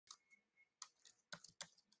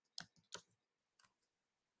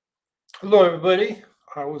Hello, everybody.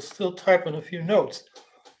 I was still typing a few notes.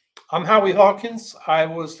 I'm Howie Hawkins. I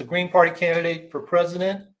was the Green Party candidate for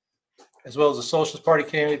president, as well as the Socialist Party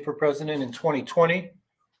candidate for president in 2020.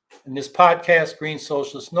 And this podcast, Green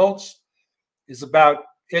Socialist Notes, is about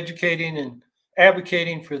educating and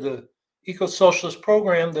advocating for the eco-socialist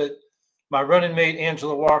program that my running mate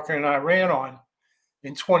Angela Walker and I ran on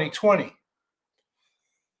in 2020.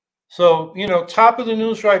 So, top of the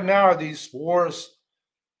news right now are these wars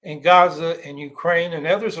in Gaza and Ukraine and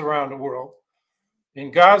others around the world. In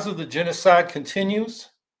Gaza, the genocide continues.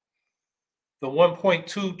 The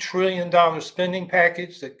 $1.2 trillion spending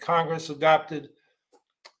package that Congress adopted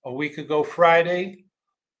a week ago Friday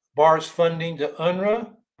bars funding to UNRWA,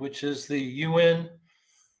 which is the UN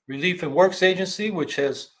Relief and Works Agency, which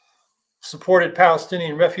has supported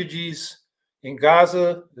Palestinian refugees in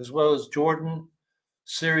Gaza, as well as Jordan,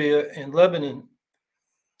 Syria, and Lebanon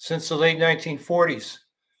since the late 1940s.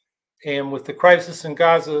 And with the crisis in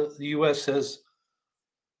Gaza, the U.S. has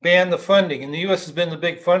banned the funding, and the U.S. has been the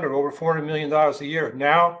big funder, over $400 million a year.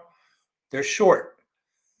 Now they're short.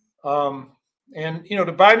 The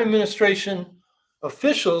Biden administration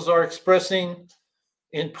officials are expressing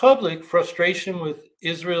in public frustration with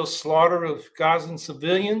Israel's slaughter of Gazan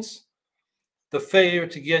civilians, the failure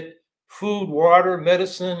to get food, water,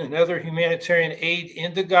 medicine, and other humanitarian aid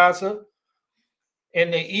into Gaza.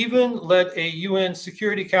 And they even let a UN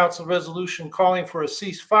Security Council resolution calling for a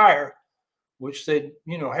ceasefire, which they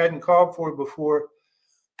hadn't called for before,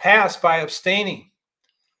 passed by abstaining.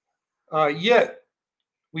 Yet,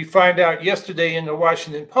 we find out yesterday in the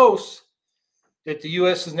Washington Post that the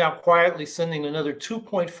U.S. is now quietly sending another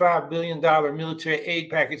 $2.5 billion military aid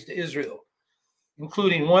package to Israel,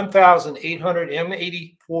 including 1,800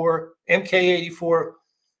 MK-84,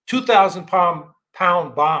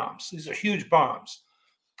 2,000-pound bombs. These are huge bombs.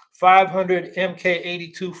 500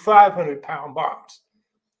 MK-82, 500-pound bombs,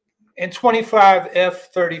 and 25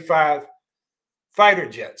 F-35 fighter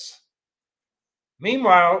jets.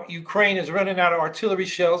 Meanwhile, Ukraine is running out of artillery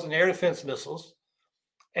shells and air defense missiles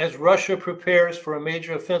as Russia prepares for a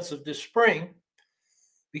major offensive this spring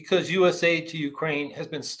because U.S. aid to Ukraine has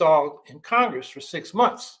been stalled in Congress for 6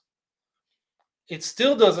 months. It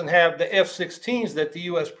still doesn't have the F-16s that the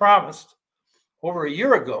U.S. promised over a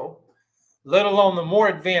year ago, let alone the more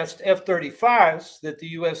advanced F-35s that the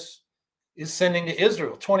U.S. is sending to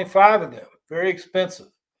Israel, 25 of them, very expensive.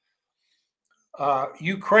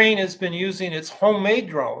 Ukraine has been using its homemade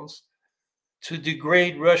drones to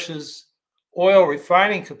degrade Russia's oil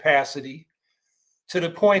refining capacity to the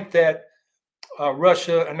point that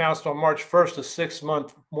Russia announced on March 1st a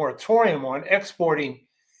 6-month moratorium on exporting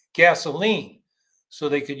gasoline so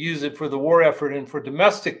they could use it for the war effort and for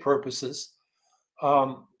domestic purposes.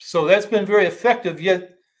 So that's been very effective,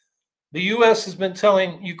 yet the U.S. has been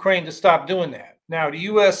telling Ukraine to stop doing that. Now, the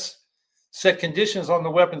U.S. set conditions on the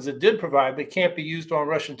weapons it did provide. They can't be used on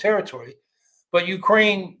Russian territory. But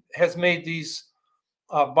Ukraine has made these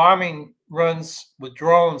bombing runs with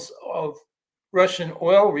drones of Russian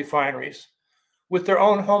oil refineries with their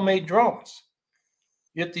own homemade drones.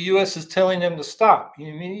 Yet the U.S. is telling them to stop.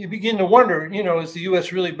 You begin to wonder, is the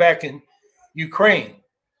U.S. really backing Ukraine?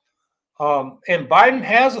 And Biden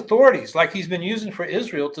has authorities, like he's been using for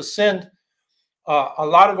Israel, to send a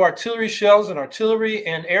lot of artillery shells and artillery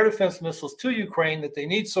and air defense missiles to Ukraine that they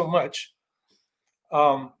need so much.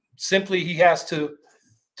 Simply, he has to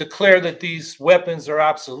declare that these weapons are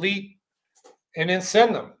obsolete and then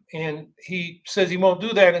send them. And he says he won't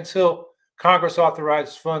do that until Congress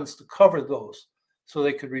authorizes funds to cover those so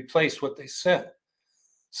they could replace what they sent.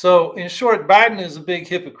 So in short, Biden is a big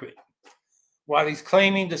hypocrite. While he's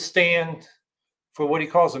claiming to stand for what he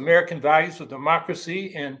calls American values of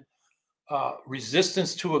democracy and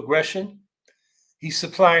resistance to aggression, he's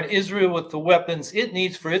supplying Israel with the weapons it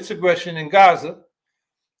needs for its aggression in Gaza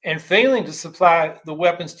and failing to supply the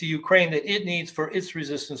weapons to Ukraine that it needs for its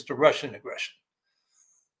resistance to Russian aggression.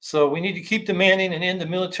 So we need to keep demanding an end to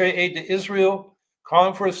military aid to Israel,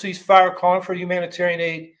 calling for a ceasefire, calling for humanitarian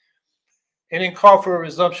aid, and then call for a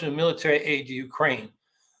resumption of military aid to Ukraine.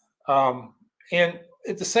 And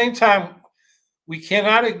at the same time, we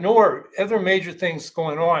cannot ignore other major things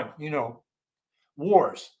going on,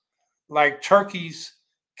 wars, like Turkey's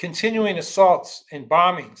continuing assaults and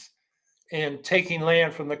bombings and taking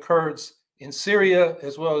land from the Kurds in Syria,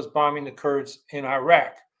 as well as bombing the Kurds in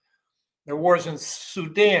Iraq. There are wars in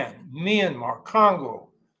Sudan, Myanmar,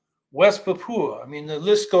 Congo, West Papua. I mean, the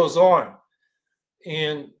list goes on.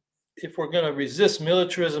 And if we're going to resist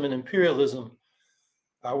militarism and imperialism,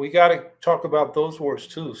 we got to talk about those wars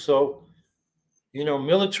too. So,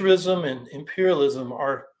 militarism and imperialism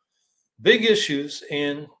are big issues.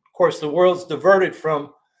 And of course, the world's diverted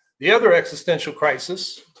from the other existential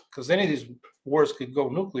crisis, because any of these wars could go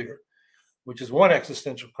nuclear, which is one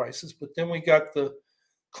existential crisis. But then we got the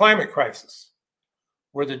climate crisis,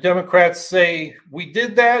 where the Democrats say, we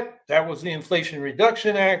did that. That was the Inflation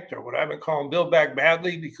Reduction Act, or what I've been calling Build Back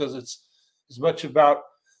Badly, because it's as much about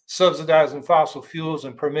subsidizing fossil fuels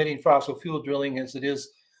and permitting fossil fuel drilling as it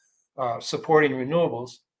is supporting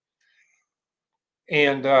renewables.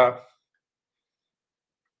 And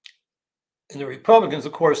the Republicans,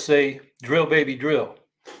 of course, say, drill, baby, drill.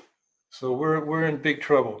 So we're in big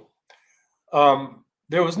trouble.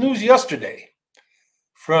 There was news yesterday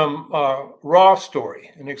from Raw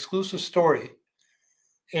Story, an exclusive story,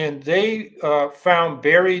 and they found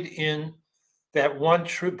buried in that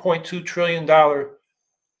 $1.2 trillion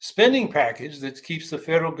spending package that keeps the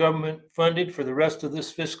federal government funded for the rest of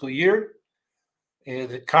this fiscal year, and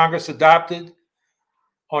that Congress adopted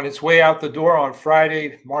on its way out the door on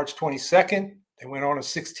Friday, March 22nd. They went on a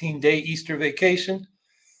 16-day Easter vacation.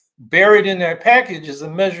 Buried in that package is a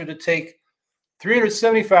measure to take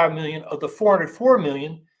 $375 million of the $404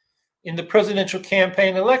 million in the Presidential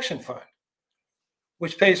Campaign Election Fund,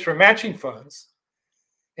 which pays for matching funds.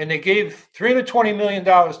 And they gave $320 million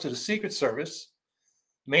to the Secret Service,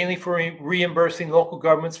 mainly for reimbursing local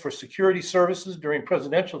governments for security services during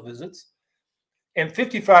presidential visits, and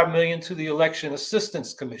 $55 million to the Election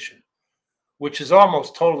Assistance Commission, which is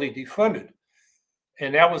almost totally defunded.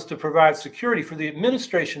 And that was to provide security for the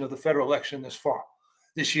administration of the federal election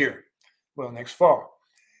this year, next fall.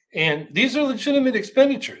 And these are legitimate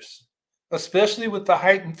expenditures, especially with the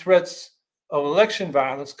heightened threats of election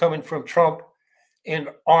violence coming from Trump and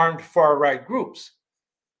armed far-right groups.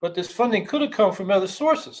 But this funding could have come from other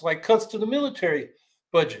sources, like cuts to the military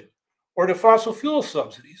budget, or to fossil fuel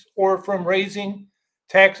subsidies, or from raising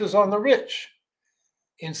taxes on the rich.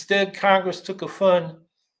 Instead, Congress took a fund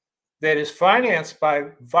that is financed by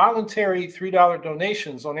voluntary $3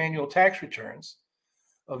 donations on annual tax returns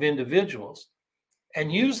of individuals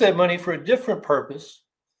and used that money for a different purpose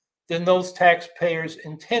than those taxpayers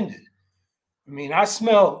intended. I mean, I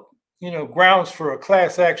smell, grounds for a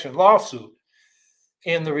class action lawsuit.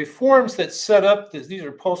 And the reforms that set up this, these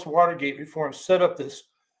are post-Watergate reforms, set up this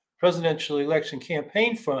presidential election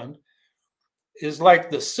campaign fund, is like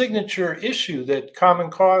the signature issue that Common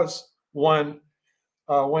Cause won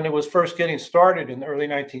when it was first getting started in the early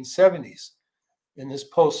 1970s in this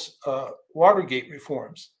post-Watergate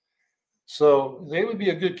reforms. So they would be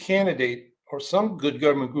a good candidate, or some good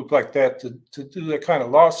government group like that, to do that kind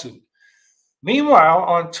of lawsuit. Meanwhile,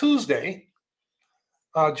 on Tuesday,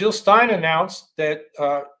 Jill Stein announced that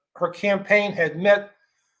her campaign had met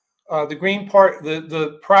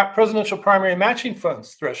the presidential primary matching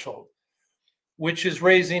funds threshold, which is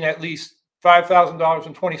raising at least $5,000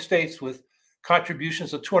 in 20 states with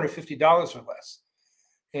contributions of $250 or less.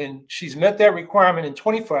 And she's met that requirement in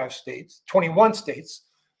 21 states,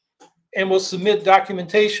 and will submit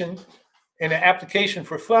documentation and an application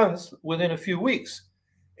for funds within a few weeks.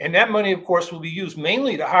 And that money, of course, will be used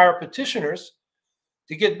mainly to hire petitioners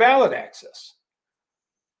to get ballot access.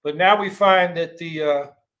 But now we find that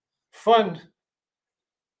the fund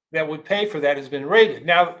that would pay for that has been raided.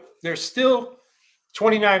 Now, there's still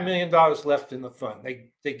 $29 million left in the fund.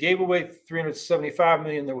 They gave away $375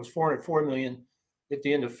 million. There was $404 million at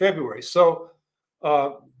the end of February. So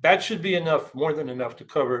that should be enough, more than enough, to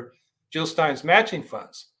cover Jill Stein's matching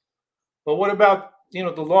funds. But what about, the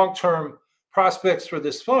long-term prospects for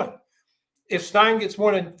this fund? If Stein gets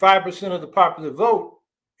more than 5% of the popular vote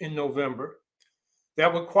in November,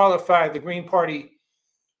 that would qualify the Green Party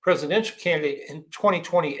presidential candidate in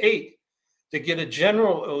 2028 to get a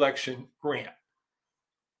general election grant.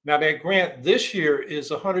 Now, that grant this year is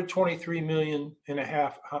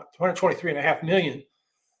 $123.5 million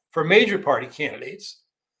for major party candidates,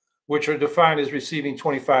 which are defined as receiving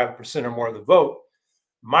 25% or more of the vote.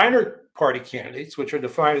 Minor party candidates, which are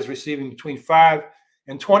defined as receiving between 5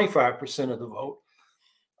 and 25% of the vote,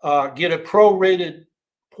 get a prorated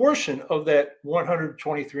portion of that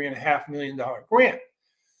 $123.5 million grant.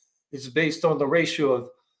 It's based on the ratio of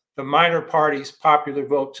the minor party's popular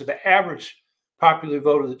vote to the average popular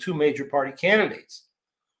vote of the two major party candidates.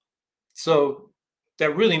 So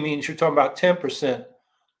that really means you're talking about 10%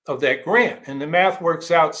 of that grant. And the math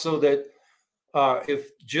works out so that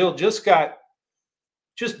if Jill just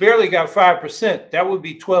barely got 5%, that would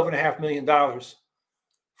be $12.5 million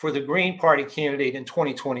for the Green Party candidate in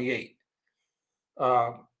 2028.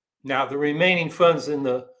 Now, the remaining funds in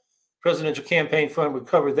the presidential campaign fund would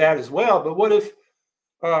cover that as well. But what if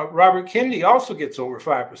Robert Kennedy also gets over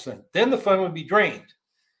 5%? Then the fund would be drained.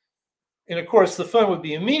 And of course, the fund would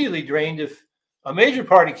be immediately drained if a major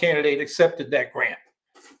party candidate accepted that grant.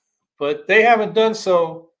 But they haven't done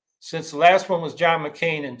so since the last one was John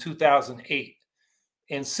McCain in 2008.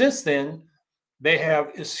 And since then, they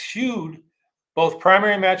have eschewed both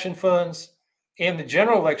primary matching funds and the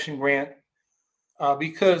general election grant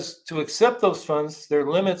because to accept those funds, there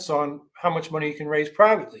are limits on how much money you can raise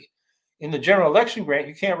privately. In the general election grant,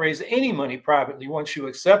 you can't raise any money privately once you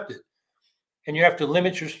accept it, and you have to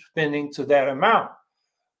limit your spending to that amount.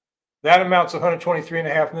 That amount's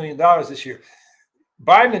 $123.5 million this year.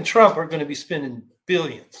 Biden and Trump are going to be spending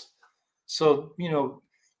billions. So,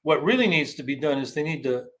 what really needs to be done is they need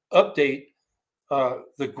to update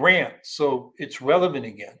the grant so it's relevant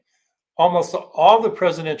again. Almost all the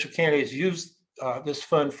presidential candidates used this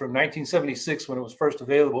fund from 1976 when it was first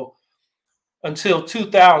available until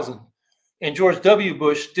 2000. And George W.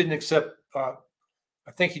 Bush didn't accept, I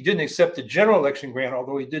think he didn't accept the general election grant,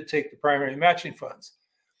 although he did take the primary matching funds.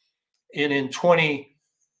 And in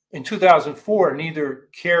 2004, neither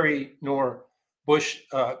Kerry nor Bush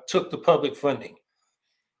took the public funding.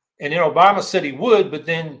 And then Obama said he would, but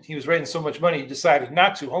then he was raising so much money, he decided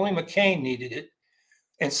not to. Only McCain needed it.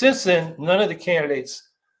 And since then, none of the candidates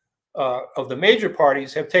of the major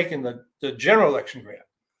parties have taken the general election grant.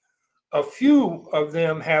 A few of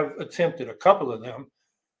them have attempted, a couple of them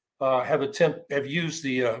have used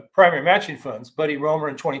the primary matching funds, Buddy Roemer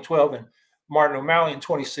in 2012 and Martin O'Malley in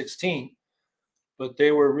 2016, but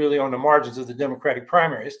they were really on the margins of the Democratic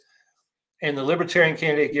primaries. And the Libertarian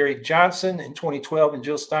candidate Gary Johnson in 2012 and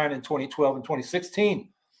Jill Stein in 2012 and 2016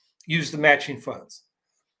 used the matching funds.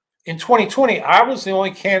 In 2020, I was the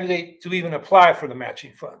only candidate to even apply for the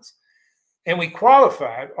matching funds. And we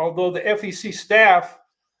qualified, although the FEC staff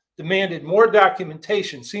demanded more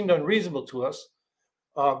documentation, seemed unreasonable to us,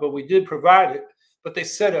 but we did provide it. But they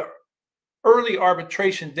set an early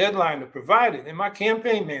arbitration deadline to provide it. And my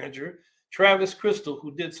campaign manager, Travis Crystal,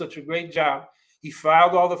 who did such a great job, he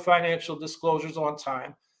filed all the financial disclosures on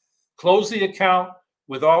time, closed the account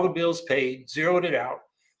with all the bills paid, zeroed it out,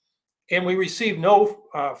 and we received no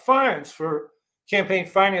fines for campaign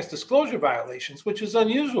finance disclosure violations, which is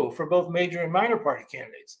unusual for both major and minor party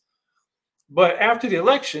candidates. But after the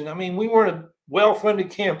election, I mean, we weren't a well-funded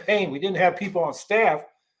campaign. We didn't have people on staff.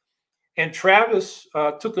 And Travis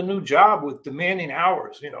took a new job with demanding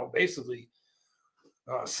hours, basically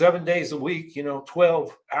 7 days a week,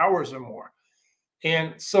 12 hours or more.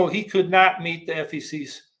 And so he could not meet the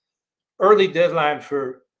FEC's early deadline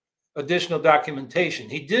for additional documentation.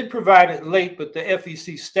 He did provide it late, but the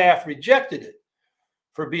FEC staff rejected it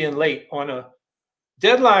for being late on a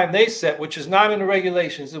deadline they set, which is not in the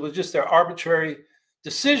regulations. It was just their arbitrary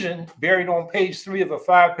decision buried on page 3 of a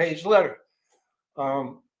 5-page letter.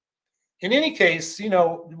 In any case,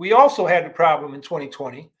 we also had the problem in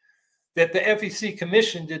 2020 that the FEC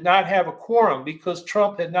commission did not have a quorum because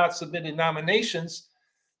Trump had not submitted nominations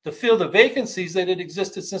to fill the vacancies that had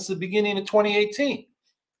existed since the beginning of 2018.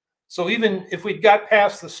 So even if we got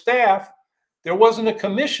past the staff, there wasn't a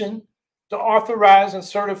commission to authorize and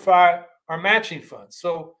certify our matching funds.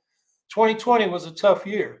 So 2020 was a tough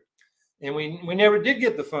year. And we never did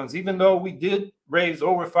get the funds, even though we did raise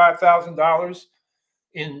over $5,000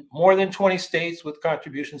 in more than 20 states with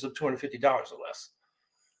contributions of $250 or less.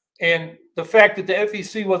 And the fact that the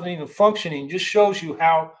FEC wasn't even functioning just shows you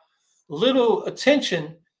how little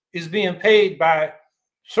attention is being paid by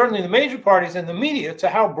certainly the major parties and the media to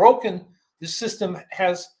how broken the system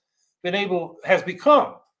has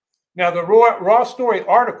become. Now, the Raw Story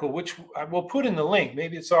article, which I will put in the link,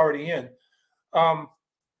 maybe it's already in,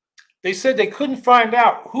 they said they couldn't find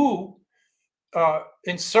out who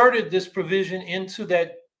inserted this provision into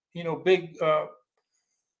that, big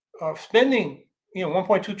spending,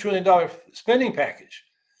 $1.2 trillion spending package.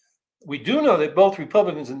 We do know that both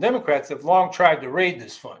Republicans and Democrats have long tried to raid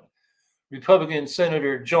this fund. Republican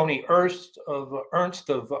Senator Joni Ernst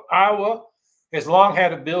of Iowa has long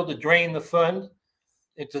had a bill to drain the fund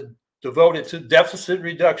and to devote it to deficit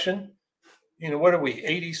reduction. What are we,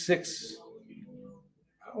 86?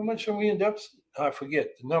 How much are we in deficit? I forget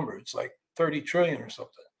the number. It's like 30 trillion or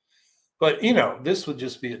something. But, this would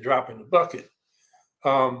just be a drop in the bucket.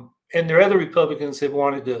 And there are other Republicans have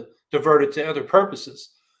wanted to divert it to other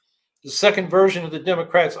purposes. The second version of the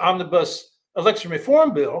Democrats' omnibus election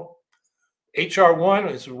reform bill, H.R. 1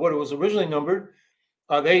 is what it was originally numbered.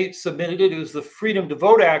 They submitted it. It was the Freedom to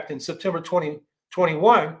Vote Act in September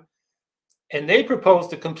 2021. And they proposed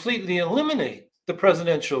to completely eliminate the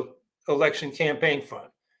presidential election campaign fund.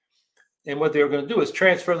 And what they were going to do is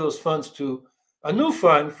transfer those funds to a new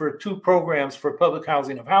fund for 2 programs for public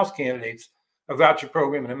housing of House candidates, a voucher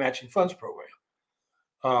program and a matching funds program.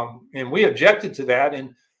 And we objected to that.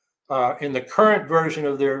 And In the current version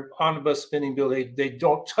of their omnibus spending bill, they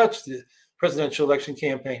don't touch the presidential election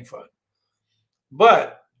campaign fund.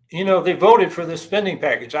 But, you know, they voted for this spending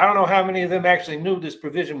package. I don't know how many of them actually knew this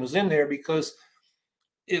provision was in there, because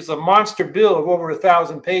it's a monster bill of over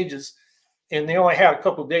 1,000 pages, and they only had a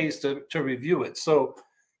couple of days to review it. So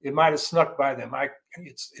it might have snuck by them. I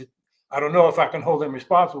don't know if I can hold them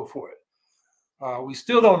responsible for it. We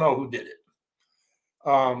still don't know who did it.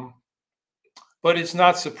 But it's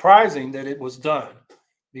not surprising that it was done,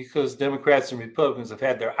 because Democrats and Republicans have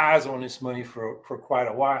had their eyes on this money for quite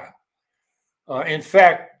a while. In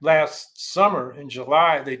fact, last summer in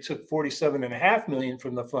July, they took $47.5 million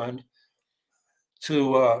from the fund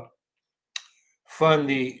to fund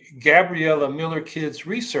the Gabriella Miller Kids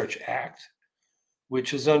Research Act,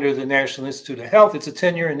 which is under the National Institute of Health. It's a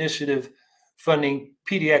 10-year initiative funding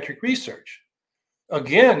pediatric research.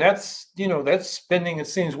 Again, that's spending that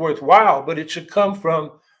seems worthwhile, but it should come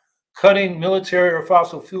from cutting military or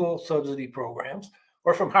fossil fuel subsidy programs,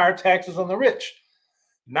 or from higher taxes on the rich,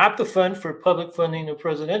 not the fund for public funding of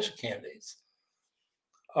presidential candidates.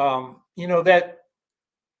 That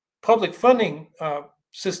public funding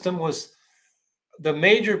system was the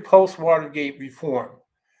major post-Watergate reform.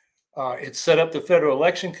 It set up the Federal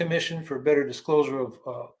Election Commission for better disclosure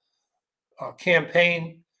of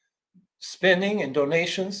campaign spending and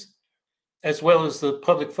donations, as well as the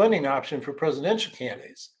public funding option for presidential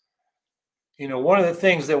candidates. You know, one of the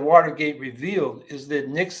things that Watergate revealed is that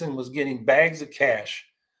Nixon was getting bags of cash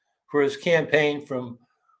for his campaign from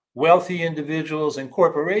wealthy individuals and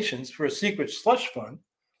corporations for a secret slush fund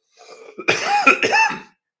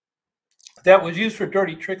that was used for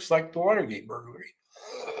dirty tricks like the Watergate burglary.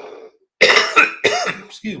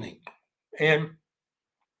 Excuse me. And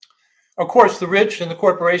of course, the rich and the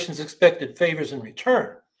corporations expected favors in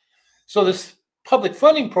return. So this public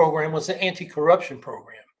funding program was an anti-corruption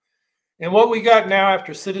program. And what we got now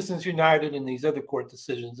after Citizens United and these other court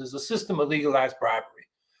decisions is a system of legalized bribery.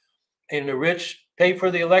 And the rich pay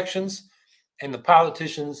for the elections, and the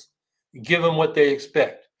politicians give them what they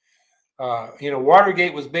expect.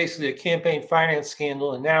 Watergate was basically a campaign finance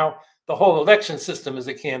scandal, and now the whole election system is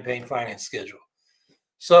a campaign finance schedule.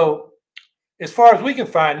 So as far as we can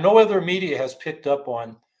find, no other media has picked up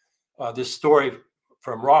on this story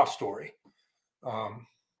from Raw Story.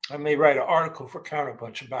 I may write an article for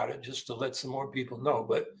Counterpunch about it just to let some more people know.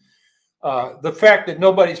 But the fact that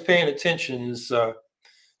nobody's paying attention is a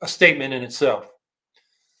statement in itself.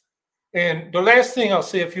 And the last thing I'll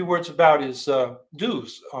say a few words about is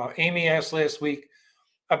dues. Amy asked last week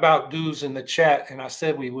about dues in the chat, and I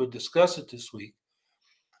said we would discuss it this week.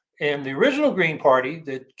 And the original Green Party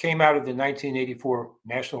that came out of the 1984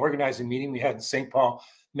 National Organizing Meeting we had in St. Paul,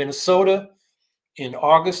 Minnesota in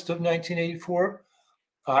August of 1984,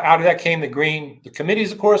 out of that came the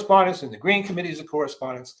Committees of Correspondence and the Green Committees of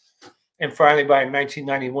Correspondence. And finally, by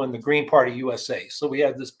 1991, the Green Party USA. So we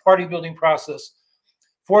had this party building process,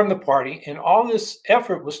 formed the party, and all this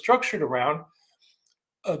effort was structured around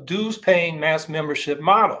a dues paying mass membership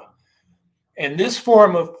model. And this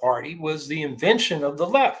form of party was the invention of the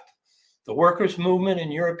left, the workers' movement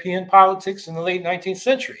in European politics in the late 19th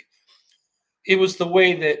century. It was the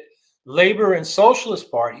way that labor and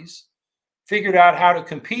socialist parties figured out how to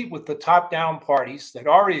compete with the top-down parties that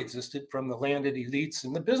already existed from the landed elites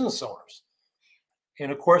and the business owners.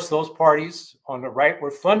 And of course, those parties on the right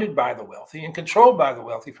were funded by the wealthy and controlled by the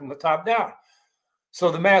wealthy from the top down.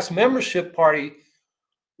 So the mass membership party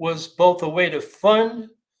was both a way to fund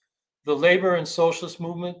the labor and socialist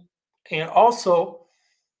movement, and also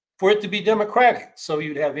for it to be democratic. So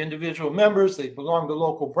you'd have individual members, they belong to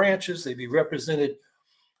local branches, they'd be represented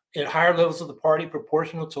at higher levels of the party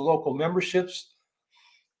proportional to local memberships.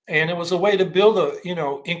 And it was a way to build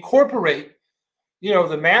incorporate,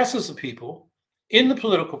 the masses of people in the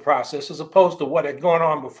political process, as opposed to what had gone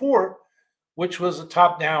on before, which was a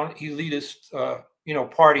top-down elitist,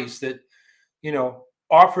 parties that,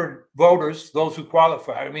 offered voters, those who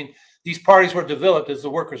qualified. I mean, these parties were developed as the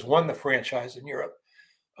workers won the franchise in Europe.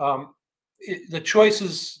 The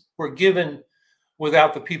choices were given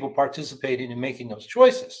without the people participating in making those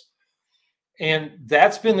choices. And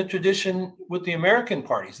that's been the tradition with the American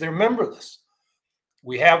parties. They're memberless.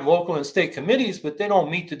 We have local and state committees, but they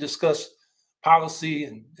don't meet to discuss policy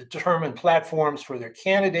and determine platforms for their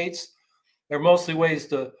candidates. They're mostly ways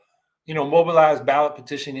to, mobilize ballot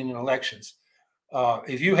petitioning in elections.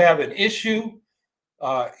 If you have an issue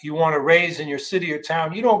you want to raise in your city or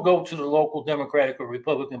town, you don't go to the local Democratic or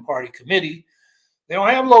Republican Party committee. They don't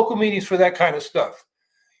have local meetings for that kind of stuff.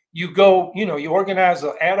 You go, you organize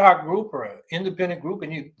an ad hoc group or an independent group,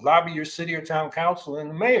 and you lobby your city or town council and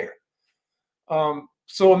the mayor.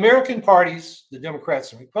 So American parties, the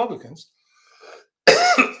Democrats and Republicans,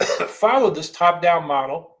 followed this top-down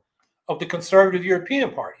model of the conservative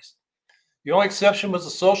European parties. The only exception was the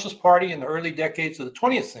Socialist Party in the early decades of the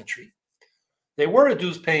 20th century. They were a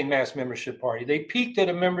dues-paying mass membership party. They peaked at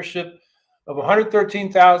a membership of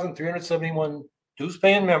 113,371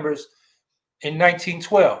 dues-paying members in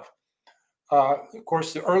 1912. Of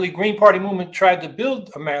course, the early Green Party movement tried to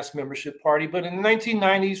build a mass membership party, but in the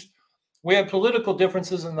 1990s, we had political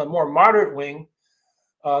differences in the more moderate wing.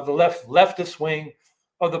 The leftist wing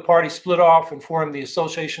of the party split off and formed the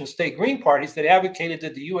Association of State Green Parties that advocated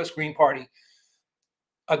that the U.S. Green Party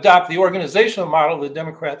adopt the organizational model of the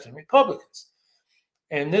Democrats and Republicans.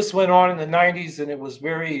 And this went on in the 90s, and it was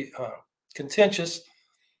very contentious.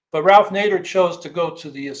 But Ralph Nader chose to go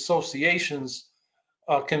to the association's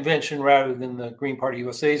convention rather than the Green Party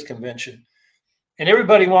USA's convention. And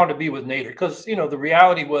everybody wanted to be with Nader because, you know, the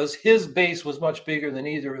reality was his base was much bigger than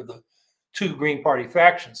either of the two Green Party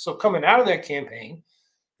factions. So coming out of that campaign,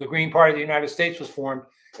 the Green Party of the United States was formed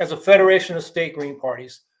as a federation of state Green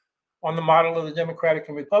parties on the model of the Democratic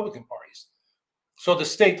and Republican parties. So the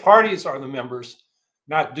state parties are the members,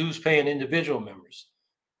 not dues-paying individual members.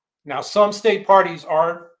 Now, some state parties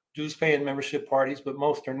are dues-paying membership parties, but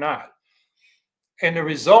most are not. And the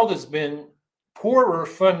result has been poorer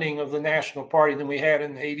funding of the national party than we had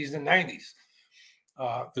in the 80s and 90s.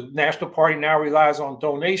 The national party now relies on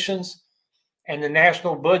donations, and the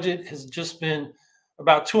national budget has just been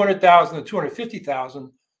about $200,000 to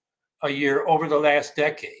 $250,000 a year over the last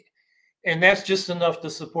decade. And that's just enough to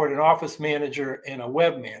support an office manager and a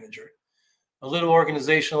web manager, a little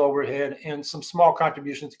organizational overhead, and some small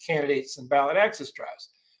contributions to candidates and ballot access drives.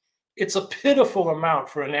 It's a pitiful amount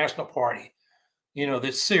for a national party, you know,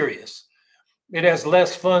 that's serious. It has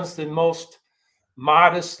less funds than most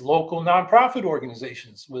modest local nonprofit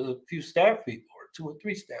organizations with a few staff people or 2 or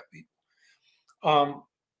 3 staff people.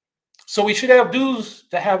 So we should have dues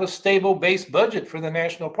to have a stable base budget for the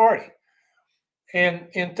national party. And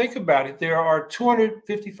think about it, there are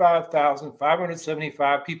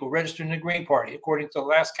 255,575 people registered in the Green Party, according to the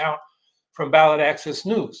last count from Ballot Access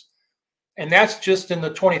News. And that's just in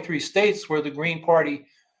the 23 states where the Green Party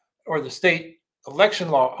or the state election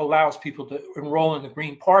law allows people to enroll in the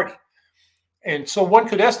Green Party. And so one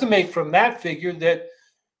could estimate from that figure that,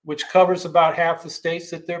 which covers about half the states,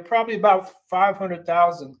 that there are probably about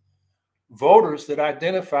 500,000 voters that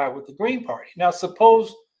identify with the Green Party. Now,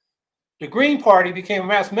 suppose the Green Party became a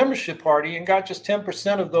mass membership party and got just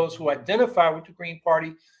 10% of those who identify with the Green Party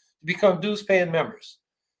to become dues-paying members.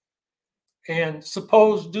 And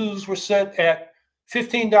suppose dues were set at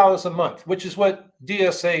 $15 a month, which is what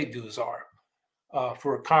DSA dues are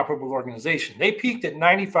for a comparable organization. They peaked at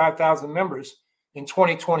 95,000 members in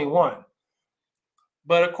 2021.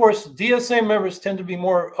 But of course, DSA members tend to be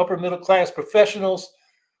more upper middle class professionals,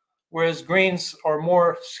 whereas Greens are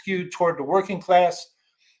more skewed toward the working class.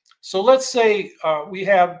 So let's say we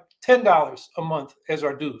have $10 a month as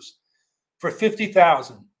our dues for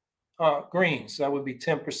 50,000 Greens. That would be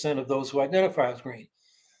 10% of those who identify as Green.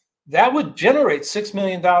 That would generate $6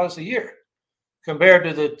 million a year compared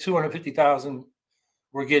to the 250,000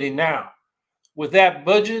 we're getting now. With that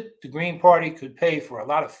budget, the Green Party could pay for a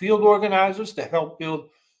lot of field organizers to help build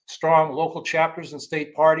strong local chapters and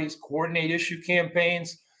state parties, coordinate issue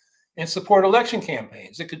campaigns, and support election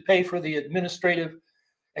campaigns. It could pay for the administrative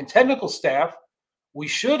and technical staff we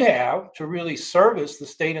should have to really service the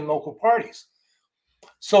state and local parties.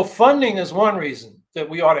 So funding is one reason that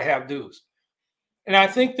we ought to have dues. And I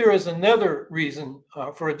think there is another reason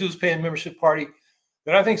for a dues-paying membership party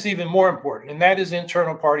that I think is even more important, and that is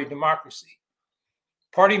internal party democracy.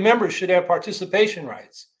 Party members should have participation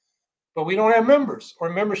rights, but we don't have members or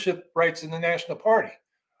membership rights in the national party.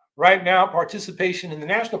 Right now, participation in the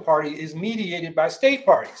national party is mediated by state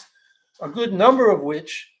parties, a good number of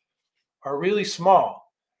which are really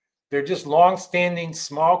small. They're just long-standing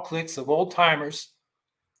small cliques of old-timers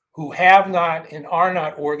who have not and are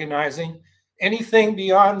not organizing anything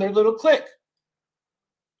beyond their little clique.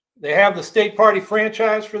 They have the state party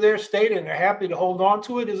franchise for their state, and they're happy to hold on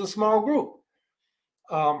to it as a small group.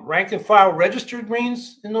 Rank and file registered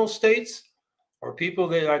Greens in those states, or people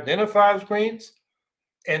that identify as Greens,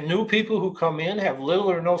 and new people who come in have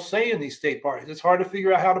little or no say in these state parties. It's hard to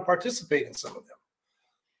figure out how to participate in some of them.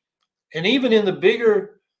 And even in the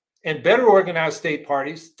bigger and better organized state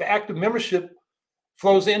parties, the active membership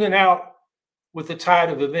flows in and out with the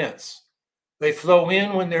tide of events. They flow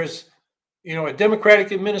in when there's, a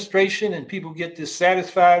Democratic administration and people get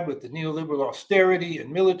dissatisfied with the neoliberal austerity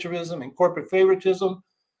and militarism and corporate favoritism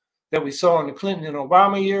that we saw in the Clinton and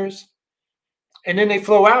Obama years. And then they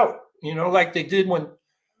flow out, like they did when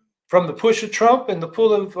from the push of Trump and the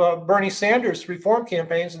pull of Bernie Sanders reform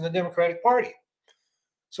campaigns in the Democratic Party.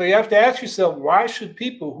 So you have to ask yourself, why should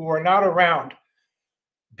people who are not around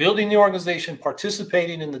building the organization,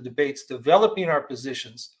 participating in the debates, developing our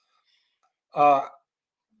positions, but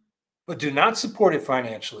do not support it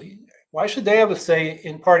financially, why should they have a say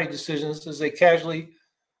in party decisions as they casually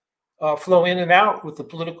flow in and out with the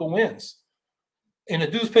political winds? In the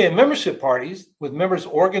dues paying membership parties, with members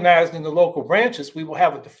organized in the local branches, we will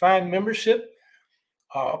have a defined membership,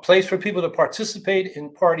 a place for people to participate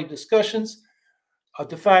in party discussions, a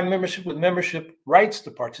defined membership with membership rights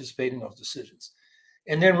to participate in those decisions.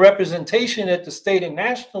 And then representation at the state and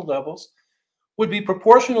national levels would be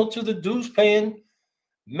proportional to the dues paying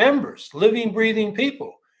members, living, breathing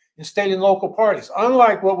people in state and local parties.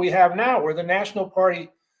 Unlike what we have now, where the national party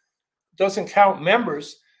doesn't count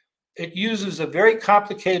members, it uses a very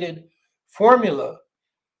complicated formula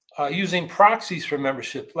using proxies for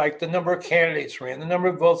membership, like the number of candidates ran, the number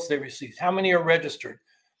of votes they received, how many are registered,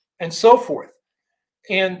 and so forth.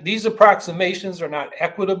 And these approximations are not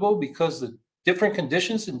equitable because the different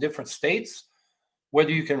conditions in different states,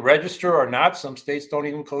 whether you can register or not, some states don't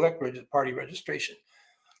even collect party registration,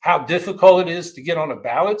 how difficult it is to get on a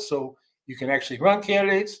ballot so you can actually run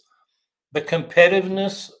candidates, the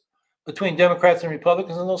competitiveness between Democrats and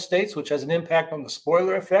Republicans in those states, which has an impact on the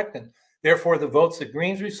spoiler effect and therefore the votes that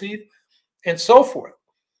Greens receive, and so forth.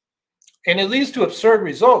 And it leads to absurd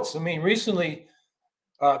results. I mean, recently,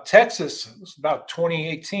 Texas, it was about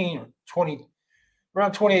 2018 or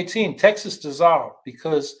around 2018, Texas dissolved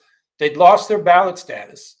because they'd lost their ballot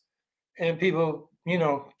status and people,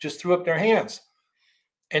 just threw up their hands.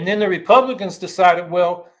 And then the Republicans decided,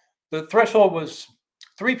 well, the threshold was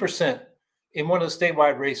 3% in one of the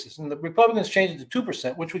statewide races. And the Republicans changed it to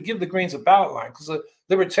 2%, which would give the Greens a ballot line because the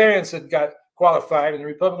Libertarians had got qualified and the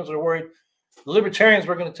Republicans were worried the Libertarians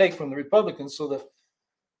were going to take from the Republicans. So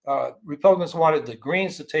the Republicans wanted the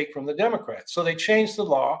Greens to take from the Democrats. So they changed the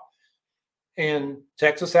law and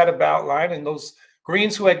Texas had a ballot line and those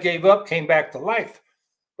Greens who had gave up came back to life.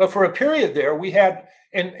 But for a period there, we had,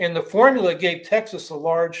 and the formula gave Texas a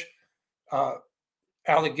large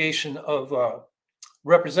allegation of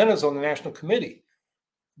representatives on the national committee,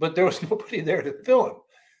 but there was nobody there to fill them.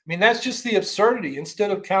 I mean, that's just the absurdity. Instead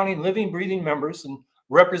of counting living, breathing members and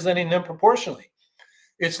representing them proportionally,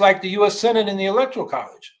 it's like the U.S. Senate and the Electoral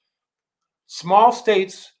College. Small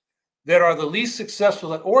states that are the least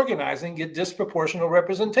successful at organizing get disproportional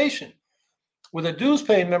representation. With a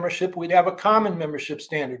dues-paying membership, we'd have a common membership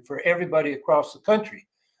standard for everybody across the country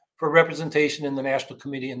for representation in the National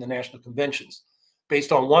Committee and the National Conventions,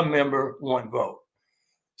 based on one member, one vote.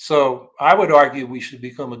 So I would argue we should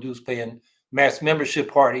become a dues-paying mass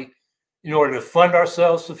membership party in order to fund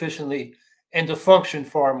ourselves sufficiently and to function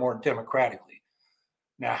far more democratically.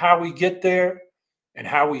 Now, how we get there and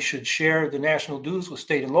how we should share the national dues with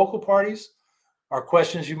state and local parties are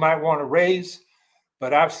questions you might want to raise,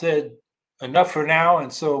 but I've said enough for now,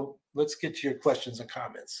 and so let's get to your questions and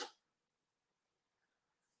comments.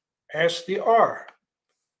 Ashley R.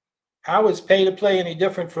 How is pay to play any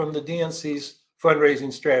different from the DNC's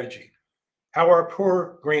fundraising strategy? How are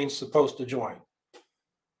poor Greens supposed to join?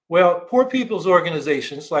 Well, poor people's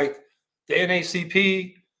organizations like the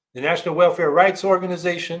NACP, the National Welfare Rights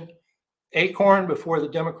Organization, ACORN before the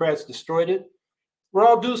Democrats destroyed it, were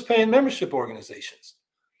all dues-paying membership organizations.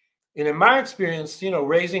 And in my experience,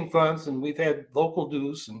 raising funds, and we've had local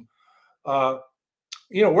dues, and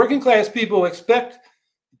working class people expect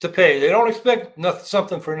to pay. They don't expect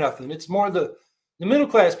something for nothing. It's more the middle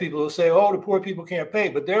class people who say, oh, the poor people can't pay,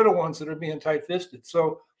 but they're the ones that are being tight-fisted.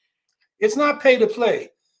 So it's not pay to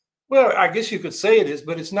play. Well, I guess you could say it is,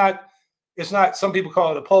 but it's not. Some people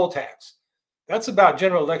call it a poll tax. That's about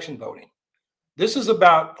general election voting. This is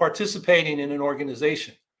about participating in an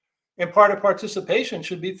organization. And part of participation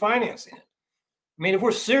should be financing it. I mean, if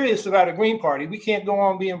we're serious about a Green Party, we can't go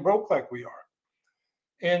on being broke like we are.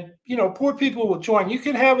 And, poor people will join. You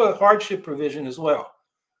can have a hardship provision as well.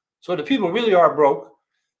 So the people really are broke,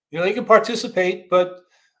 they can participate, but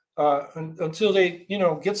until they,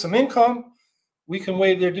 get some income, we can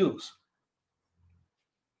waive their dues.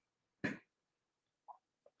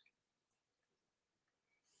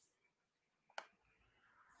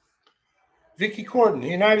 Vicky Corden, the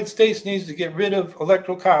United States needs to get rid of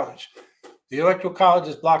Electoral College. The Electoral College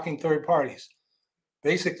is blocking third parties.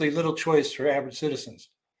 Basically, little choice for average citizens.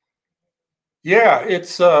 Yeah,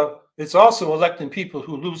 it's also electing people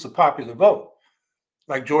who lose the popular vote,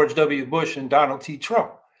 like George W. Bush and Donald T.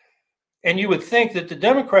 Trump. And you would think that the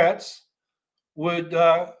Democrats would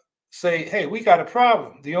say, hey, we got a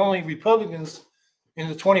problem. The only Republicans in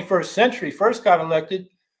the 21st century first got elected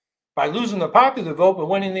by losing the popular vote, but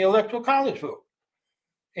winning the electoral college vote.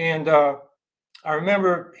 And I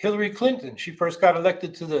remember Hillary Clinton. She first got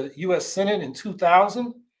elected to the U.S. Senate in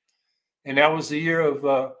 2000, and that was the year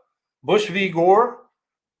of Bush v. Gore.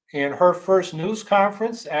 And her first news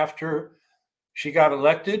conference after she got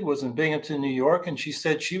elected was in Binghamton, New York, and she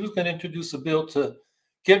said she was going to introduce a bill to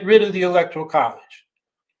get rid of the electoral college.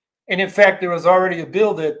 And in fact, there was already a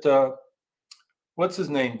bill that, what's his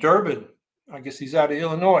name, Durbin, I guess he's out of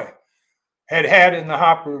Illinois, had in the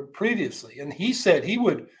hopper previously. And he said he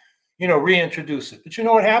would, reintroduce it. But you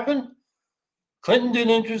know what happened? Clinton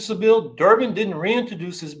didn't introduce the bill. Durbin didn't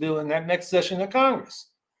reintroduce his bill in that next session of Congress.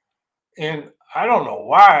 And I don't know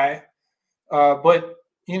why, but,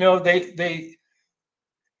 they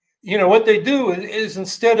what they do is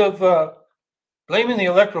instead of blaming the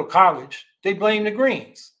electoral college, they blame the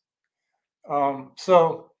Greens.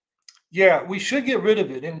 So, yeah, we should get rid of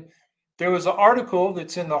it. And there was an article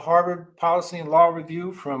that's in the Harvard Policy and Law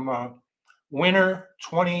Review from winter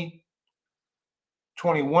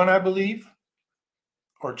 2021, I believe,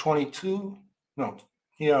 or 22. No,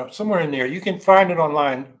 somewhere in there. You can find it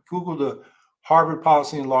online. Google the Harvard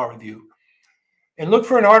Policy and Law Review and look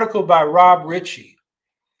for an article by Rob Ritchie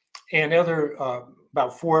and other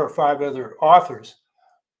about 4 or 5 other authors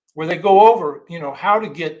where they go over, how to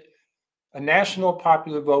get a national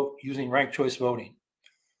popular vote using ranked choice voting,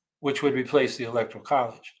 which would replace the electoral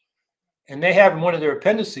college. And they have in one of their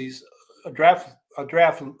appendices a draft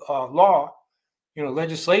law,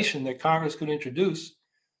 legislation that Congress could introduce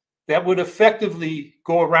that would effectively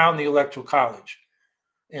go around the electoral college.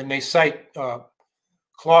 And they cite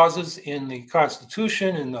clauses in the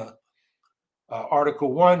Constitution, in the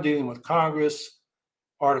Article 1 dealing with Congress,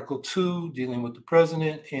 Article 2 dealing with the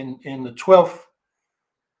president, and in the 12th,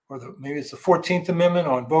 or maybe it's the 14th Amendment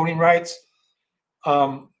on voting rights,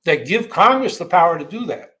 that give Congress the power to do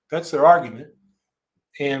that. That's their argument.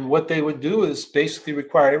 And what they would do is basically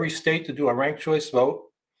require every state to do a ranked choice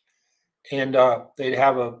vote. And they'd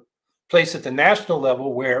have a place at the national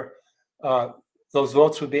level where those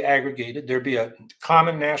votes would be aggregated. There'd be a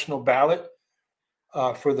common national ballot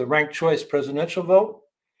for the ranked choice presidential vote.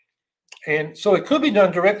 And so it could be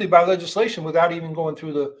done directly by legislation without even going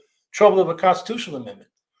through the trouble of a constitutional amendment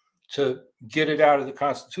to get it out of the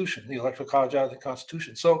Constitution, the electoral college out of the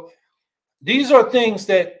Constitution. So these are things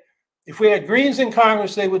that if we had Greens in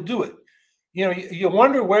Congress, they would do it. You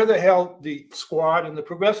wonder where the hell the squad and the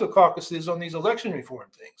Progressive Caucus is on these election reform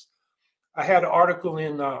things. I had an article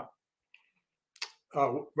in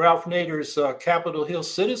Ralph Nader's Capitol Hill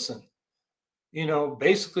Citizen,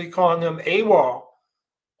 basically calling them AWOL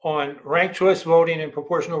on ranked choice voting and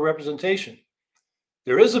proportional representation.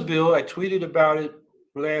 There is a bill, I tweeted about it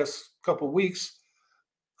last couple of weeks,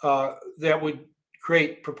 that would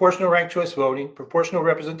create proportional ranked choice voting, proportional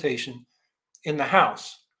representation in the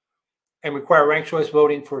House, and require ranked choice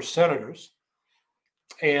voting for senators.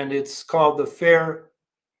 And it's called the Fair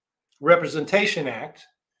Representation Act.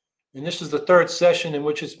 And this is the 3rd session in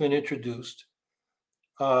which it's been introduced.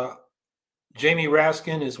 Jamie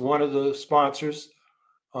Raskin is one of the sponsors.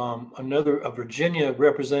 A Virginia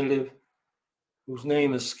representative whose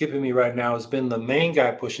name is skipping me right now has been the main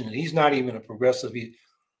guy pushing it. He's not even a progressive.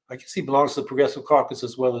 I guess he belongs to the Progressive Caucus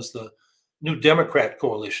as well as the New Democrat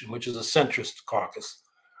Coalition, which is a centrist caucus.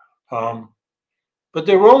 But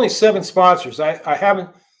there were only 7 sponsors.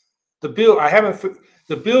 The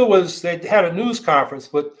bill was, they had a news conference,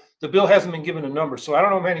 but the bill hasn't been given a number. So I don't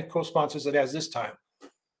know how many co-sponsors it has this time.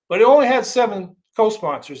 But it only had 7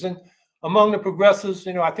 co-sponsors. And among the progressives,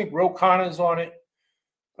 I think Ro Khanna is on it,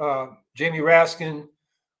 Jamie Raskin,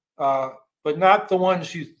 but not the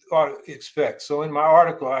ones you expect. So in my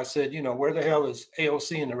article, I said, where the hell is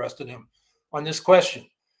AOC and the rest of them on this question?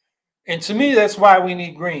 And to me, that's why we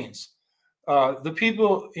need Greens. The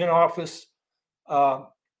people in office,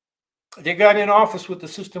 they got in office with the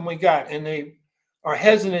system we got, and they are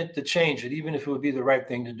hesitant to change it, even if it would be the right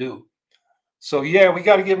thing to do. So, yeah, we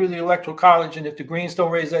got to get rid of the Electoral College, and if the Greens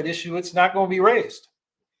don't raise that issue, it's not going to be raised.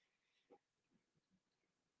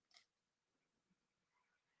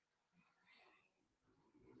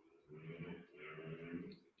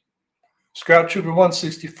 Scout Trooper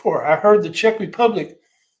 164, I heard the Czech Republic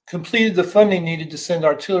completed the funding needed to send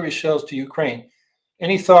artillery shells to Ukraine.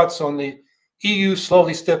 Any thoughts on the EU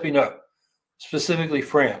slowly stepping up, specifically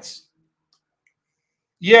France?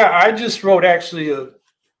 Yeah, I just wrote actually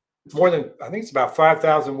more than, I think it's about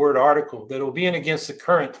 5,000 word article that will be in Against the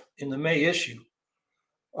Current in the May issue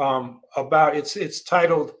about, it's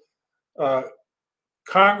titled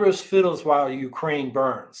Congress Fiddles While Ukraine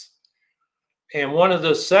Burns. And one of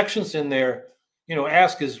the sections in there,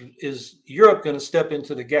 ask is Europe going to step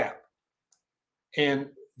into the gap? And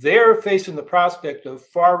they're facing the prospect of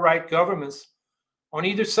far-right governments on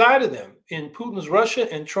either side of them in Putin's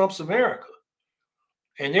Russia and Trump's America.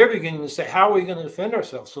 And they're beginning to say, how are we going to defend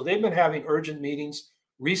ourselves? So they've been having urgent meetings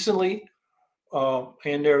recently,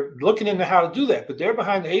 and they're looking into how to do that. But they're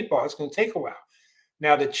behind the 8 ball. It's going to take a while.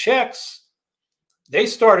 Now, the Czechs, they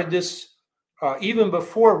started this even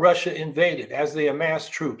before Russia invaded, as they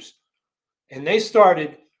amassed troops. And they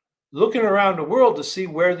started looking around the world to see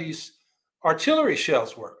where these artillery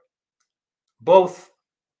shells were. Both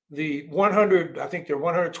the 100, I think they're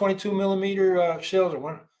 122 millimeter shells, or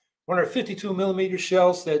 152 millimeter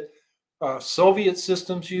shells that Soviet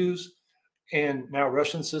systems use, and now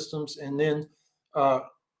Russian systems, and then the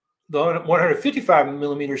 155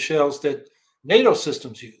 millimeter shells that NATO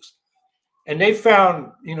systems use. And they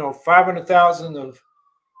found, 500,000 of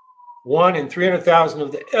one and 300,000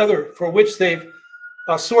 of the other, for which they've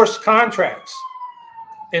sourced contracts.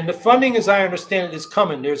 And the funding, as I understand it, is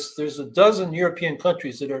coming. There's a dozen European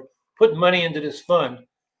countries that are putting money into this fund,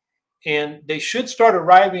 and they should start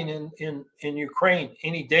arriving in Ukraine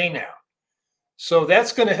any day now. So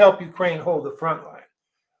that's going to help Ukraine hold the front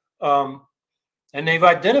line. And they've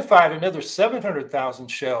identified another 700,000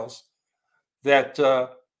 shells that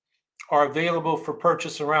are available for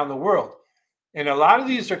purchase around the world. And a lot of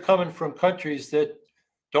these are coming from countries that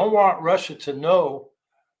don't want Russia to know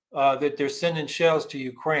that they're sending shells to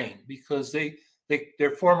Ukraine, because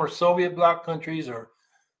they're former Soviet bloc countries or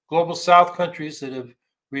global South countries that have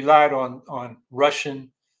relied on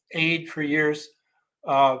Russian aid for years.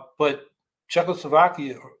 But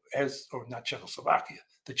Czechoslovakia, or not Czechoslovakia,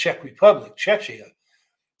 the Czech Republic, Czechia,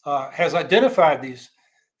 has identified these,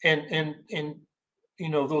 and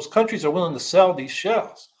those countries are willing to sell these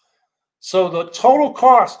shells. So the total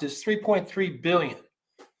cost is $3.3 billion.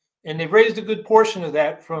 And they've raised a good portion of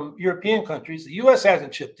that from European countries. The U.S.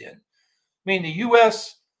 hasn't chipped in. I mean, the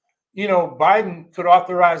U.S., Biden could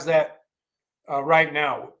authorize that right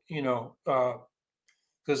now,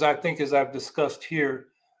 because I think, as I've discussed here,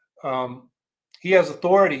 he has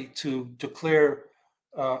authority to declare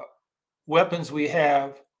weapons we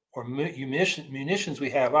have, or munitions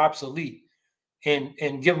we have, obsolete,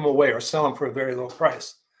 and give them away or sell them for a very low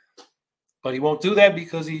price. But he won't do that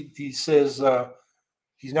because he says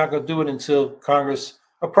he's not going to do it until Congress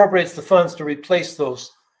appropriates the funds to replace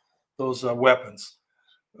those weapons.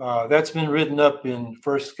 That's been written up in,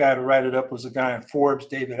 first guy to write it up was a guy in Forbes,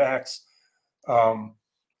 David Axe,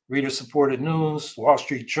 Reader-supported news, Wall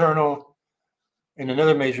Street Journal, and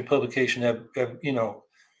another major publication have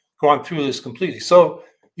gone through this completely. So,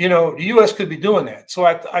 the U.S. could be doing that. So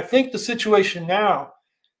I think the situation now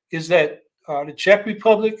is that the Czech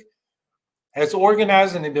Republic has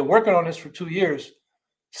organized, and they've been working on this for 2 years,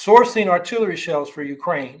 sourcing artillery shells for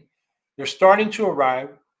Ukraine. They're starting to arrive.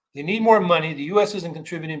 They need more money. The U.S. isn't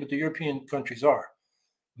contributing, but the European countries are.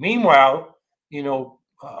 Meanwhile,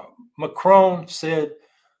 Macron said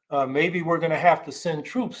maybe we're going to have to send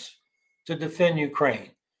troops to defend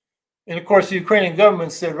Ukraine. And of course, the Ukrainian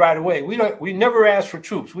government said right away, we never asked for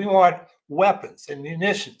troops. We want weapons and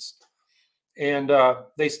munitions. And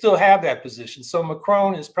they still have that position. So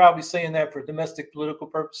Macron is probably saying that for domestic political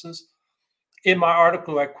purposes. In my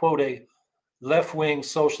article, I quote a left-wing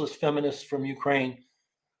socialist feminist from Ukraine,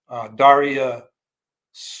 Daria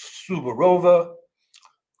Subarova,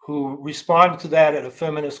 who responded to that at a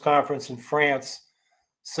feminist conference in France,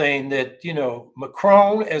 saying that,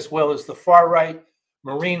 Macron, as well as the far-right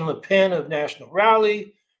Marine Le Pen of National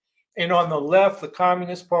Rally, and on the left, the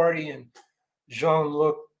Communist Party and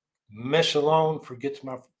Jean-Luc Mélenchon,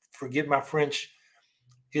 forgive my French,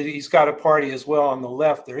 he's got a party as well on the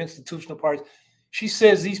left. They're institutional parties. She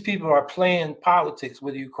says these people are playing politics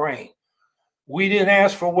with Ukraine. We didn't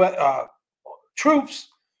ask for troops.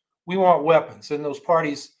 We want weapons. And those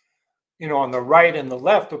parties, on the right and the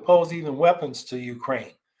left, oppose even weapons to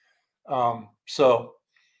Ukraine. So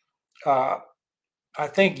I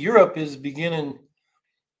think Europe is beginning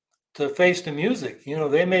to face the music.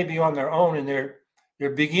 They may be on their own, and they're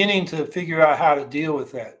beginning to figure out how to deal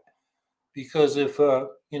with that. Because if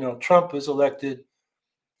Trump is elected,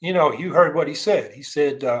 you heard what he said. He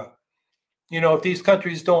said, if these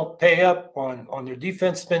countries don't pay up on their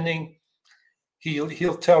defense spending,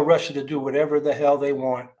 he'll tell Russia to do whatever the hell they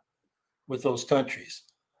want with those countries.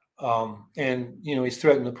 And he's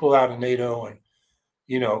threatened to pull out of NATO.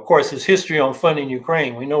 And of course, his history on funding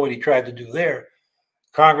Ukraine, we know what he tried to do there.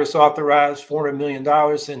 Congress authorized $400 million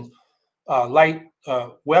in light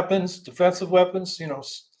weapons, defensive weapons,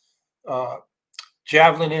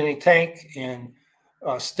 Javelin anti-tank and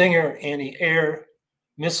Stinger anti-air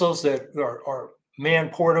missiles that are man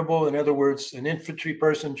portable. In other words, an infantry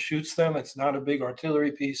person shoots them. It's not a big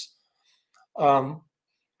artillery piece. But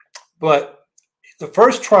the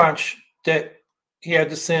first tranche that he had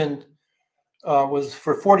to send was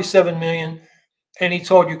for 47 million. And he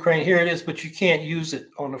told Ukraine, here it is, but you can't use it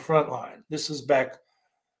on the front line. This is back,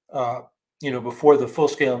 before the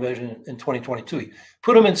full-scale invasion in 2022. He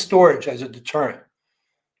put them in storage as a deterrent,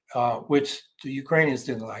 which the Ukrainians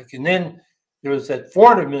didn't like. And then there was that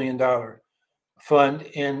 $400 million fund,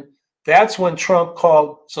 and that's when Trump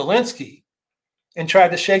called Zelensky and tried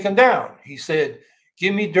to shake him down. He said,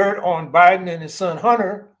 give me dirt on Biden and his son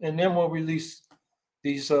Hunter, and then we'll release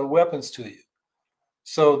these weapons to you.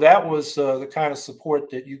 So that was the kind of support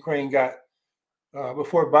that Ukraine got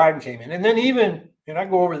before Biden came in. And then even, and I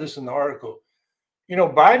go over this in the article,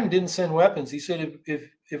 Biden didn't send weapons. He said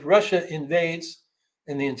if Russia invades,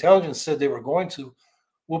 and the intelligence said they were going to,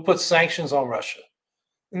 we'll put sanctions on Russia.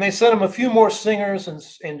 And they sent him a few more Stingers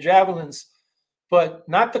and Javelins, but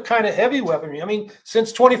not the kind of heavy weaponry. I mean,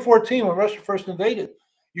 since 2014, when Russia first invaded,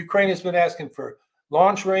 Ukraine has been asking for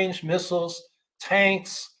launch range missiles,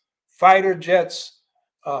 tanks, fighter jets,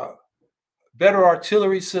 better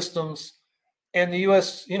artillery systems. And the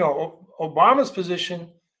U.S., Obama's position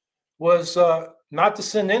was not to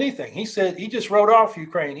send anything. He said, he just wrote off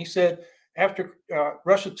Ukraine. He said, after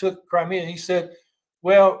Russia took Crimea, he said,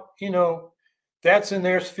 well, that's in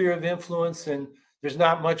their sphere of influence and there's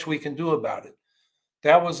not much we can do about it.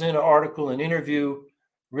 That was in an article, an interview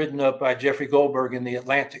written up by Jeffrey Goldberg in The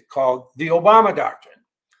Atlantic called The Obama Doctrine.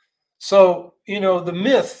 So, the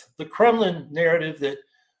myth, the Kremlin narrative that,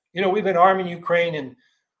 we've been arming Ukraine and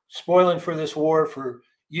spoiling for this war for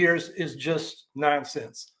years is just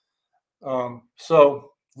nonsense.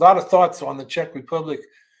 So a lot of thoughts on the Czech Republic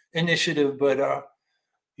initiative, but,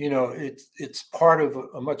 it's part of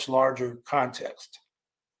a much larger context.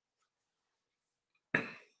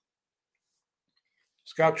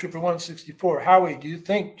 Scout Trooper 164, Howie, do you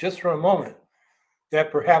think, just for a moment,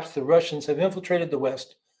 that perhaps the Russians have infiltrated the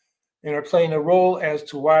West and are playing a role as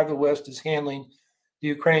to why the West is handling the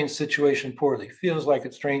Ukraine situation poorly? Feels like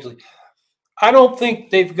it strangely. I don't think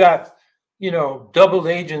they've got, double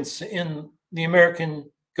agents in the American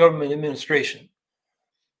government administration.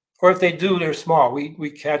 Or if they do, they're small. We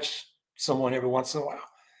catch someone every once in a while.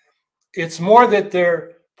 It's more that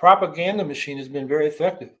their propaganda machine has been very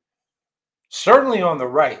effective. Certainly on the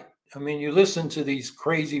right. I mean, you listen to these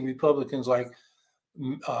crazy Republicans like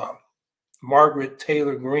Margaret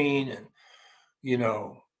Taylor Greene and,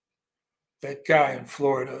 that guy in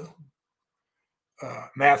Florida,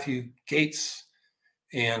 Matthew Gaetz,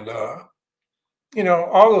 and,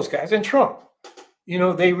 all those guys, and Trump.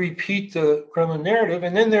 They repeat the Kremlin narrative.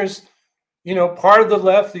 And then there's, part of the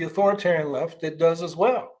left, the authoritarian left, that does as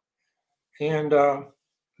well. And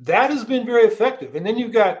that has been very effective. And then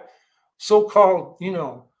you've got so-called,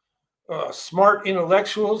 smart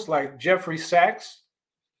intellectuals like Jeffrey Sachs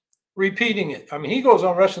repeating it. I mean, he goes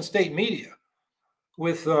on Russian state media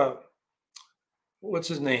with, what's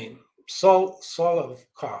his name?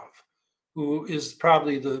 Solovkov, who is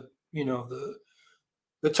probably the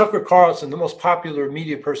Tucker Carlson, the most popular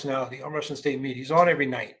media personality on Russian state media. He's on every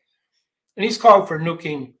night. And he's called for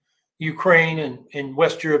nuking Ukraine and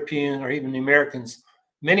West European or even the Americans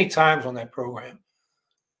many times on that program.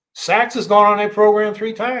 Sachs has gone on that program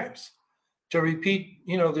 3 times to repeat,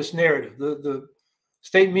 this narrative. The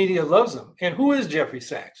state media loves him. And who is Jeffrey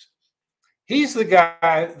Sachs? He's the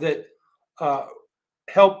guy that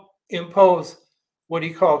helped impose what he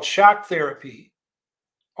called shock therapy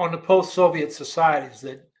on the post-Soviet societies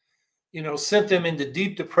that, sent them into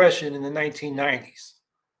deep depression in the 1990s.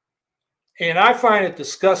 And I find it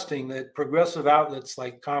disgusting that progressive outlets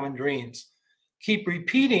like Common Dreams keep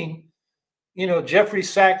repeating, Jeffrey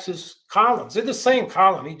Sachs's columns. They're the same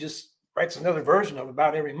column. He just writes another version of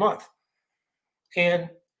about every month. And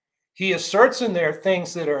he asserts in there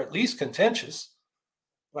things that are at least contentious,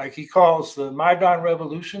 like he calls the Maidan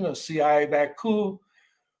Revolution a CIA-backed coup.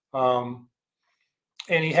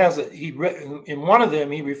 And he has in one of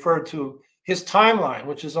them, he referred to his timeline,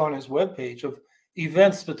 which is on his webpage, of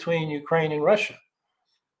events between Ukraine and Russia.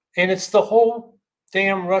 And it's the whole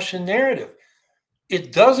damn Russian narrative.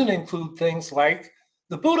 It doesn't include things like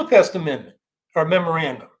the Budapest Amendment or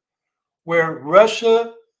Memorandum, where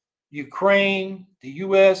Russia, Ukraine, the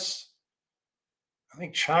US, I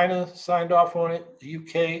think China signed off on it, the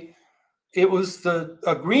UK. It was the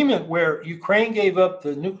agreement where Ukraine gave up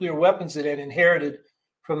the nuclear weapons it had inherited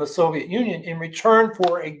from the Soviet Union in return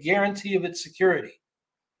for a guarantee of its security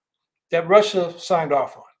that Russia signed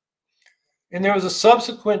off on. And there was a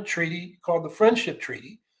subsequent treaty called the Friendship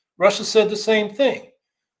Treaty. Russia said the same thing.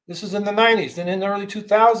 This is in the 90s. Then in the early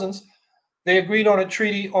 2000s, they agreed on a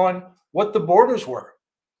treaty on what the borders were.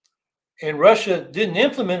 And Russia didn't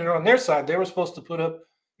implement it on their side. They were supposed to put up,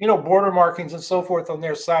 border markings and so forth on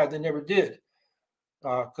their side. They never did,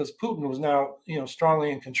 because Putin was now,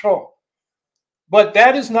 strongly in control. But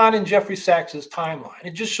that is not in Jeffrey Sachs's timeline.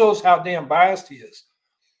 It just shows how damn biased he is.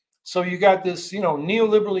 So you got this,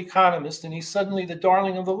 neoliberal economist, and he's suddenly the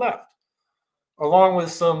darling of the left, along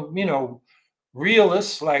with some,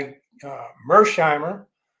 realists like Mersheimer,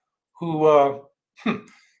 who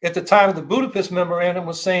at the time of the Budapest Memorandum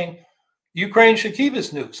was saying Ukraine should keep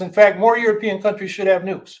its nukes. In fact, more European countries should have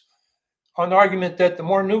nukes, on the argument that the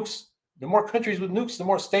more countries with nukes, the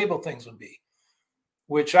more stable things would be,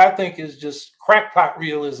 which I think is just crackpot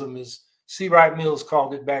realism, as C. Wright Mills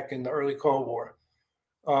called it back in the early Cold War.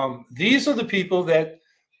 These are the people that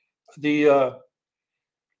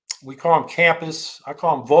we call them campus. I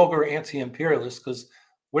call them vulgar anti-imperialists, because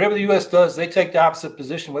whatever the U.S. does, they take the opposite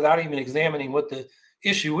position without even examining what the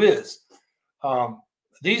issue is.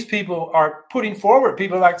 These people are putting forward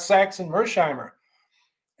people like Sachs and Mersheimer,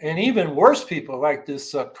 and even worse people like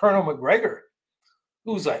this Colonel McGregor,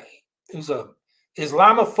 who's a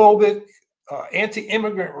Islamophobic,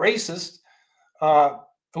 anti-immigrant racist,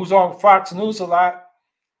 who's on Fox News a lot.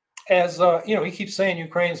 As he keeps saying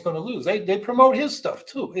Ukraine's going to lose. They promote his stuff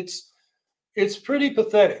too. It's pretty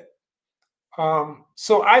pathetic.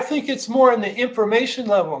 So I think it's more in the information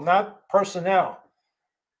level, not personnel,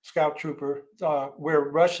 Scout Trooper, where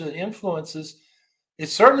Russia influences.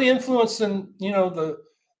 It's certainly influencing,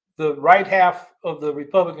 the right half of the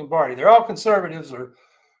Republican Party. They're all conservatives or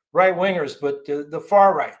right wingers, but the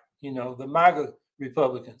far right, the MAGA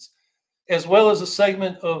Republicans, as well as a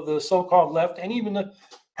segment of the so-called left and even the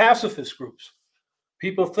pacifist groups.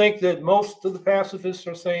 People think that most of the pacifists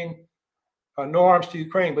are saying no arms to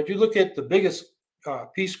Ukraine, but you look at the biggest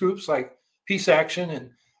peace groups like Peace Action and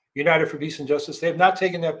United for Peace and Justice, they have not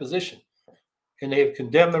taken that position, and they have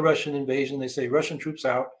condemned the Russian invasion. They say Russian troops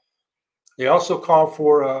out. They also call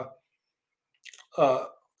for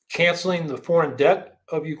canceling the foreign debt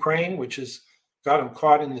of Ukraine, which has got them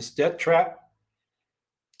caught in this debt trap.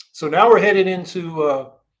 So now we're headed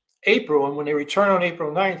into April, and when they return on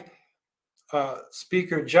April 9th,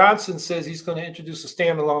 Speaker Johnson says he's going to introduce a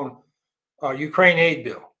standalone Ukraine aid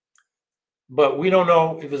bill. But we don't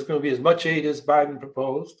know if it's going to be as much aid as Biden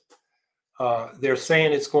proposed. They're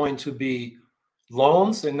saying it's going to be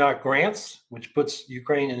loans and not grants, which puts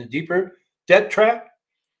Ukraine in a deeper debt trap.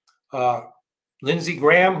 Lindsey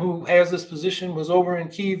Graham, who has this position, was over in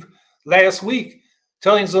Kyiv last week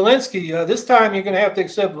telling Zelensky, this time you're going to have to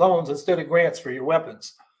accept loans instead of grants for your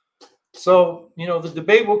weapons. So, the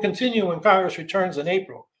debate will continue when Congress returns in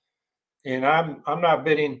April. And I'm not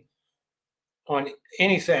betting on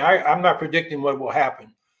anything. I'm not predicting what will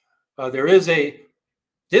happen. There is a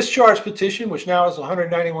discharge petition, which now has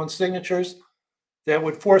 191 signatures, that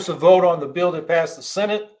would force a vote on the bill that passed the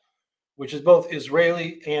Senate, which is both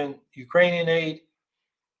Israeli and Ukrainian aid.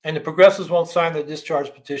 And the progressives won't sign the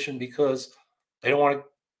discharge petition because they don't want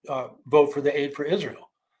to vote for the aid for Israel.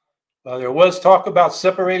 There was talk about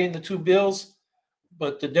separating the two bills,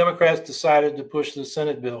 but the Democrats decided to push the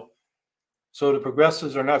Senate bill. So the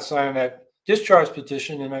progressives are not signing that discharge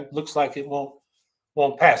petition, and it looks like it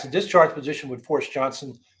won't pass. The discharge petition would force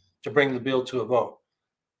Johnson to bring the bill to a vote.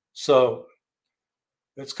 So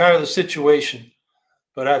that's kind of the situation.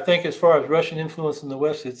 But I think as far as Russian influence in the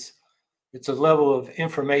West, it's a level of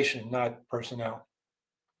information, not personnel.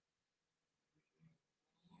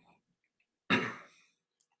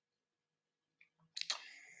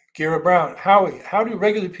 Kira Brown, Howie, how do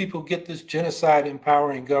regular people get this genocide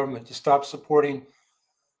empowering government to stop supporting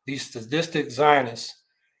these sadistic Zionists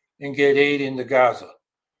and get aid into Gaza?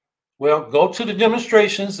 Well, go to the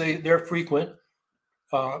demonstrations. They're frequent.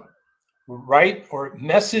 Write or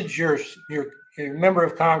message your member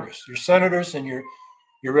of Congress, your senators, and your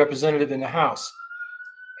representative in the House.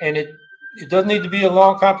 And it doesn't need to be a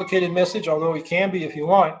long, complicated message, although it can be if you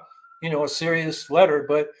want, a serious letter,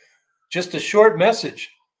 but just a short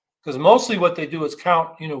message. Because mostly what they do is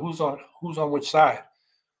count, who's on which side,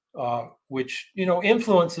 which,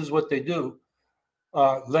 influences what they do.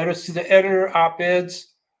 Letters to the editor,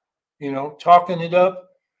 op-eds, talking it up.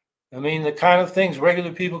 I mean, the kind of things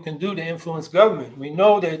regular people can do to influence government. We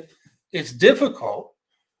know that it's difficult.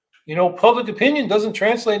 Public opinion doesn't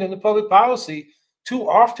translate into public policy too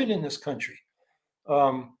often in this country.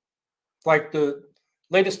 Like the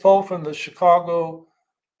latest poll from the Chicago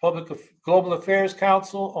Global Affairs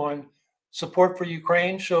Council on support for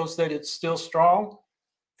Ukraine shows that it's still strong.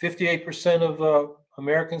 58% of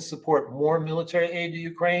Americans support more military aid to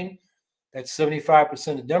Ukraine That's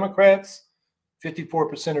 75% of Democrats,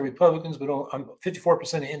 54% of Republicans, but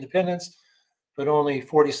 54% of independents, but only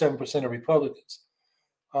 47% of Republicans.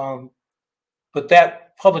 But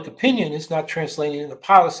that public opinion is not translating into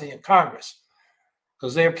policy in Congress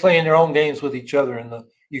because they're playing their own games with each other, and the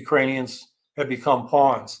Ukrainians have become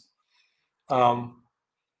pawns. And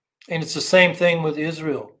it's the same thing with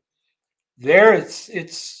Israel. There,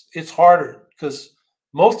 it's harder because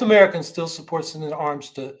most Americans still support sending arms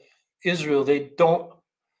to Israel. They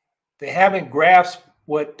haven't grasped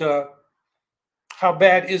what how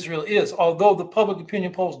bad Israel is. Although the public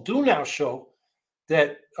opinion polls do now show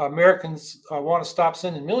that Americans want to stop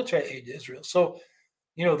sending military aid to Israel. So,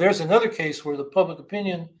 there's another case where the public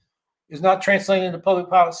opinion is not translating into public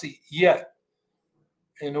policy yet.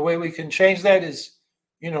 And the way we can change that is,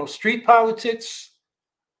 street politics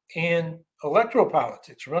and electoral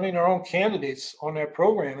politics, running our own candidates on that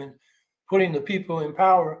program and putting the people in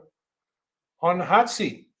power on the hot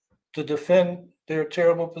seat to defend their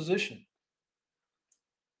terrible position.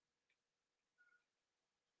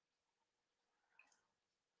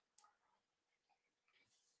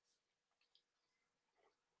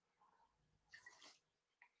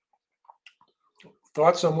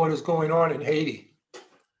 Thoughts on what is going on in Haiti?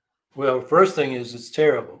 Well, first thing is it's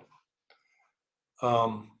terrible.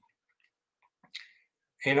 And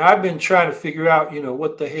I've been trying to figure out,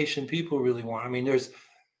 what the Haitian people really want. I mean, there's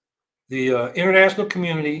the international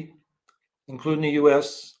community, including the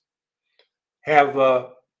U.S., have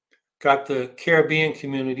got the Caribbean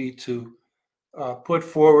community to put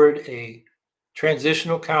forward a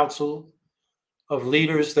transitional council of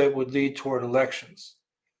leaders that would lead toward elections.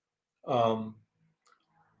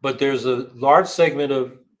 But there's a large segment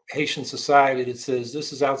of Haitian society that says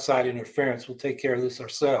this is outside interference. We'll take care of this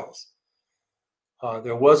ourselves.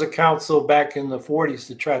 There was a council back in the 40s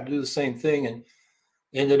to try to do the same thing and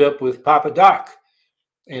ended up with Papa Doc,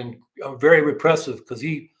 and very repressive because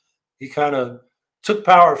he kind of took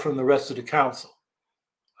power from the rest of the council.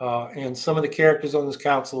 And some of the characters on this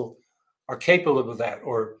council are capable of that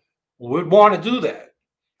or would want to do that.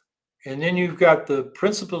 And then you've got the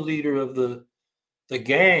principal leader of the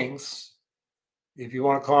gangs, if you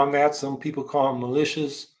want to call them that. Some people call them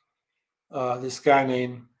militias. This guy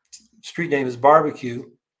street name is Barbecue.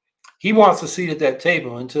 He wants a seat at that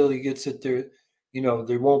table until he gets it there.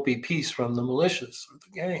 There won't be peace from the militias or the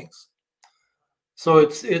gangs. So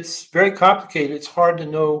it's very complicated. It's hard to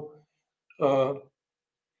know,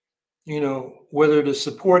 whether to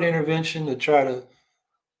support intervention to try to,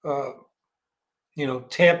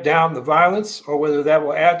 tamp down the violence or whether that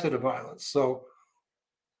will add to the violence. So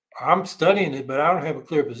I'm studying it, but I don't have a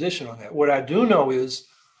clear position on that. What I do know is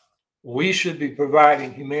we should be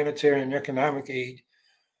providing humanitarian and economic aid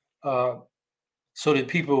so that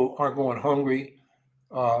people aren't going hungry,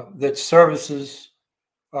 that services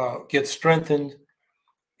get strengthened,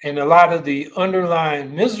 and a lot of the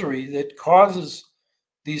underlying misery that causes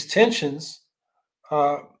these tensions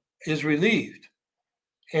is relieved.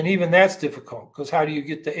 And even that's difficult because how do you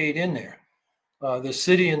get the aid in there? The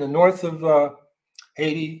city in the north of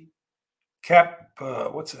Haiti, I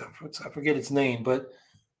forget its name, but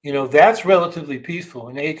that's relatively peaceful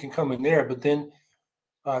and aid can come in there. But then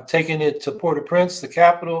taking it to Port-au-Prince, the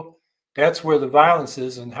capital, that's where the violence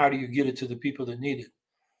is, and how do you get it to the people that need it?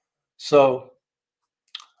 So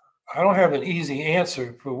I don't have an easy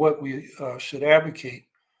answer for what we should advocate.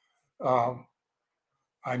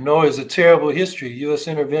 I know it's a terrible history. U.S.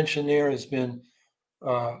 intervention there has been,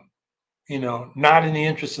 not in the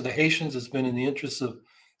interest of the Haitians. It's been in the interest of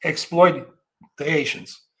exploiting the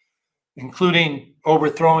Haitians, including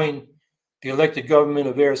overthrowing the elected government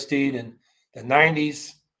of Aristide in the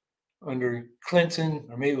 90s under Clinton,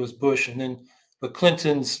 or maybe it was Bush, but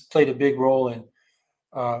Clintons played a big role in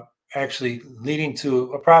actually leading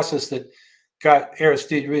to a process that got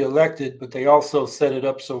Aristide reelected, but they also set it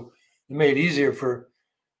up so it made it easier for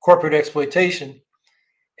corporate exploitation.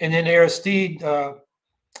 And then Aristide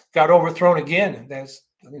got overthrown again. I think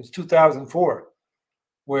it was 2004,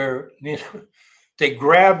 where they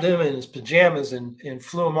grabbed him in his pajamas and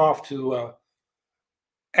flew him off to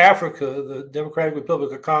Africa, the Democratic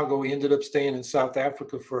Republic of Congo. He ended up staying in South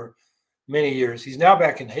Africa for many years. He's now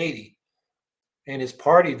back in Haiti and his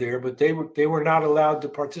party there, but they were not allowed to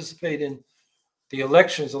participate in the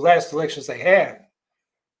elections, the last elections they had,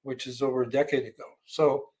 which is over a decade ago.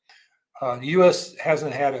 So the U.S. has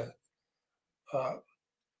had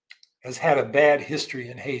a bad history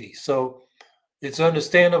in Haiti. So it's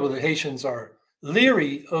understandable that Haitians are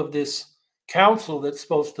leery of this council that's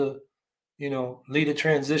supposed to, lead a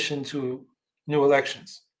transition to new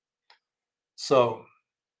elections. So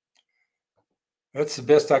That's the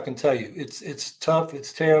best I can tell you. It's tough.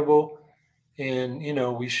 It's terrible, and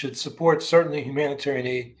we should support certainly humanitarian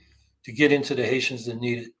aid to get into the Haitians that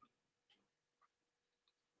need it.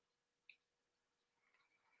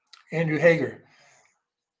 Andrew Hager,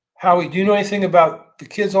 Howie, do you know anything about the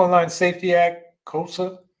Kids Online Safety Act,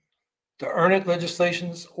 COSA, the Earn It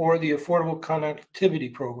legislations, or the Affordable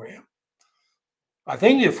Connectivity Program? I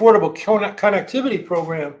think the Affordable Connectivity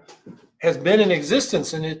Program has been in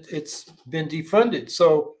existence and it's been defunded.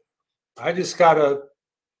 So I just got a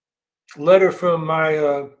letter from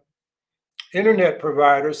my internet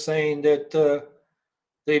provider saying that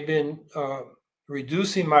they've been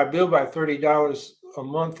reducing my bill by $30 a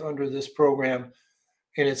month under this program,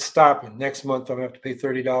 and it's stopping. Next month, I'm going to have to pay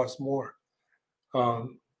 $30 more.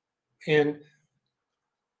 And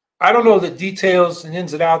I don't know the details and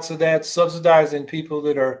ins and outs of that, subsidizing people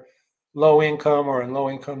that are low income or in low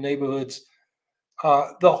income neighborhoods.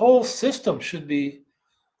 The whole system should be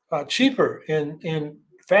cheaper and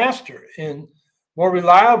faster and more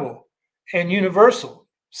reliable and universal.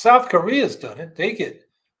 South Korea's done it. They get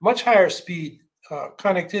much higher speed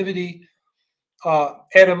connectivity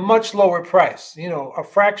at a much lower price, a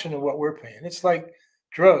fraction of what we're paying. It's like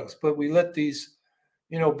drugs, but we let these,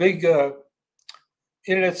 big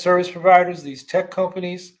internet service providers, these tech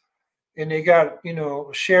companies, and they got, a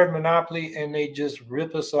shared monopoly and they just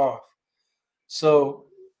rip us off. So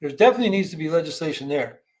there definitely needs to be legislation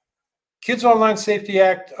there. Kids Online Safety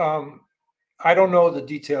Act, I don't know the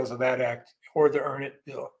details of that act or the Earn It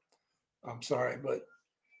bill. I'm sorry, but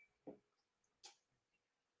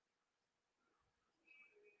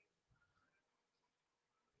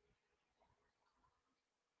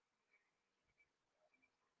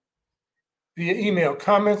via email,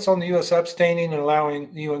 comments on the U.S. abstaining and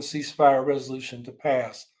allowing the UN ceasefire resolution to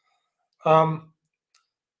pass.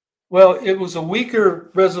 Well, it was a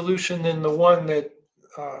weaker resolution than the one that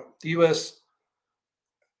the U.S.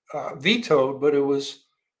 Vetoed, but it was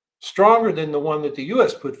stronger than the one that the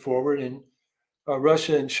U.S. put forward and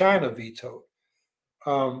Russia and China vetoed.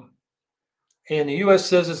 And the U.S.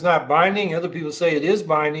 says it's not binding. Other people say it is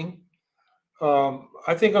binding.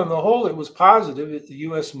 I think on the whole, it was positive. The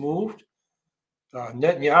U.S. moved.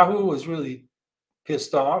 Netanyahu was really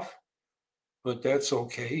pissed off, but that's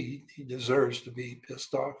okay. He deserves to be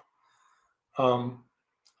pissed off.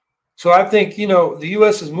 So I think, the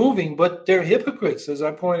U.S. is moving, but they're hypocrites, as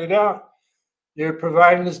I pointed out. They're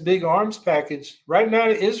providing this big arms package right now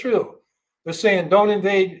to Israel. They're saying, don't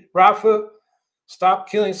invade Rafah, stop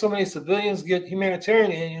killing so many civilians, get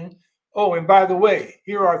humanitarian aid. Oh, and by the way,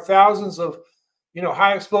 here are thousands of,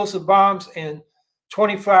 high explosive bombs and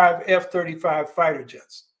 25 F-35 fighter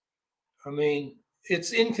jets. I mean,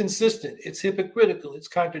 it's inconsistent. It's hypocritical. It's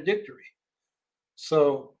contradictory.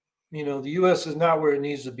 So, the U.S. is not where it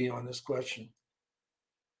needs to be on this question.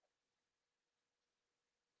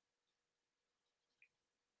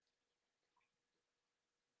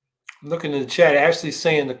 I'm looking in the chat. Ashley's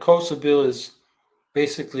saying the COSA bill is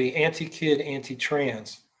basically anti-kid,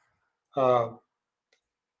 anti-trans.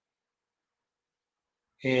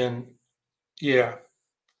 And yeah.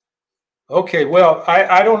 Okay, well,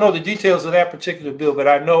 I don't know the details of that particular bill, but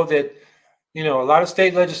I know that, a lot of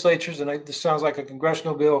state legislatures, and this sounds like a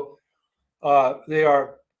congressional bill, they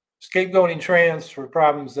are scapegoating trans for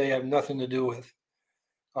problems they have nothing to do with.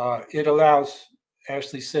 It allows,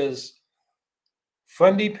 Ashley says,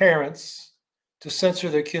 fundy parents to censor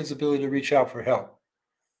their kids' ability to reach out for help.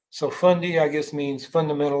 So fundy, I guess, means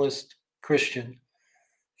fundamentalist Christian.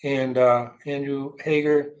 And Andrew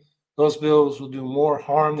Hager, those bills will do more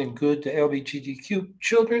harm than good to LGBTQ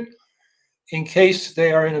children in case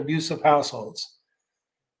they are in abusive households.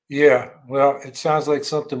 Yeah, well, it sounds like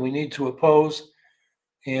something we need to oppose.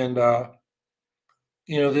 And,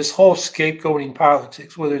 this whole scapegoating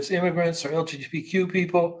politics, whether it's immigrants or LGBTQ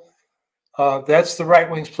people, that's the right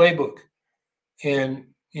wing's playbook. And,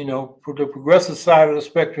 for the progressive side of the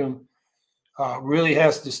spectrum, really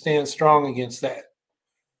has to stand strong against that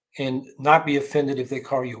and not be offended if they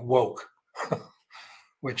call you woke,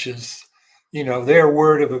 which is, their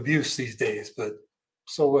word of abuse these days. But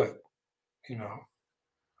so what?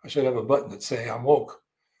 I should have a button that say I'm woke.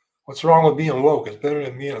 What's wrong with being woke? It's better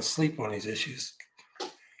than being asleep on these issues.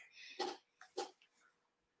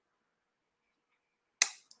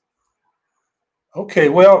 Okay,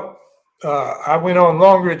 well, I went on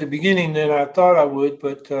longer at the beginning than I thought I would,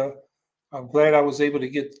 but I'm glad I was able to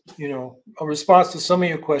get, a response to some of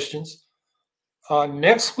your questions.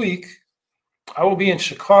 Next week, I will be in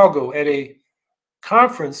Chicago at a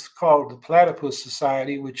conference called the Platypus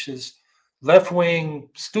Society, which is left-wing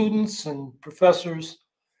students and professors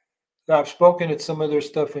I've spoken at some of their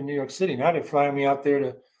stuff in New York City. Now they're flying me out there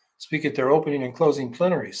to speak at their opening and closing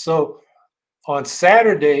plenaries. So on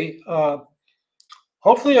Saturday,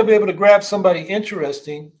 hopefully I'll be able to grab somebody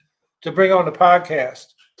interesting to bring on the podcast,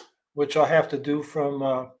 which I'll have to do from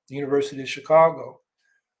the University of Chicago.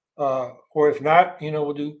 Or if not,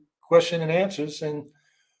 we'll do question and answers. And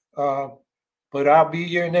but I'll be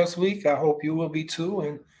here next week. I hope you will be too.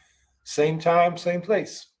 And same time, same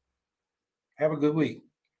place. Have a good week.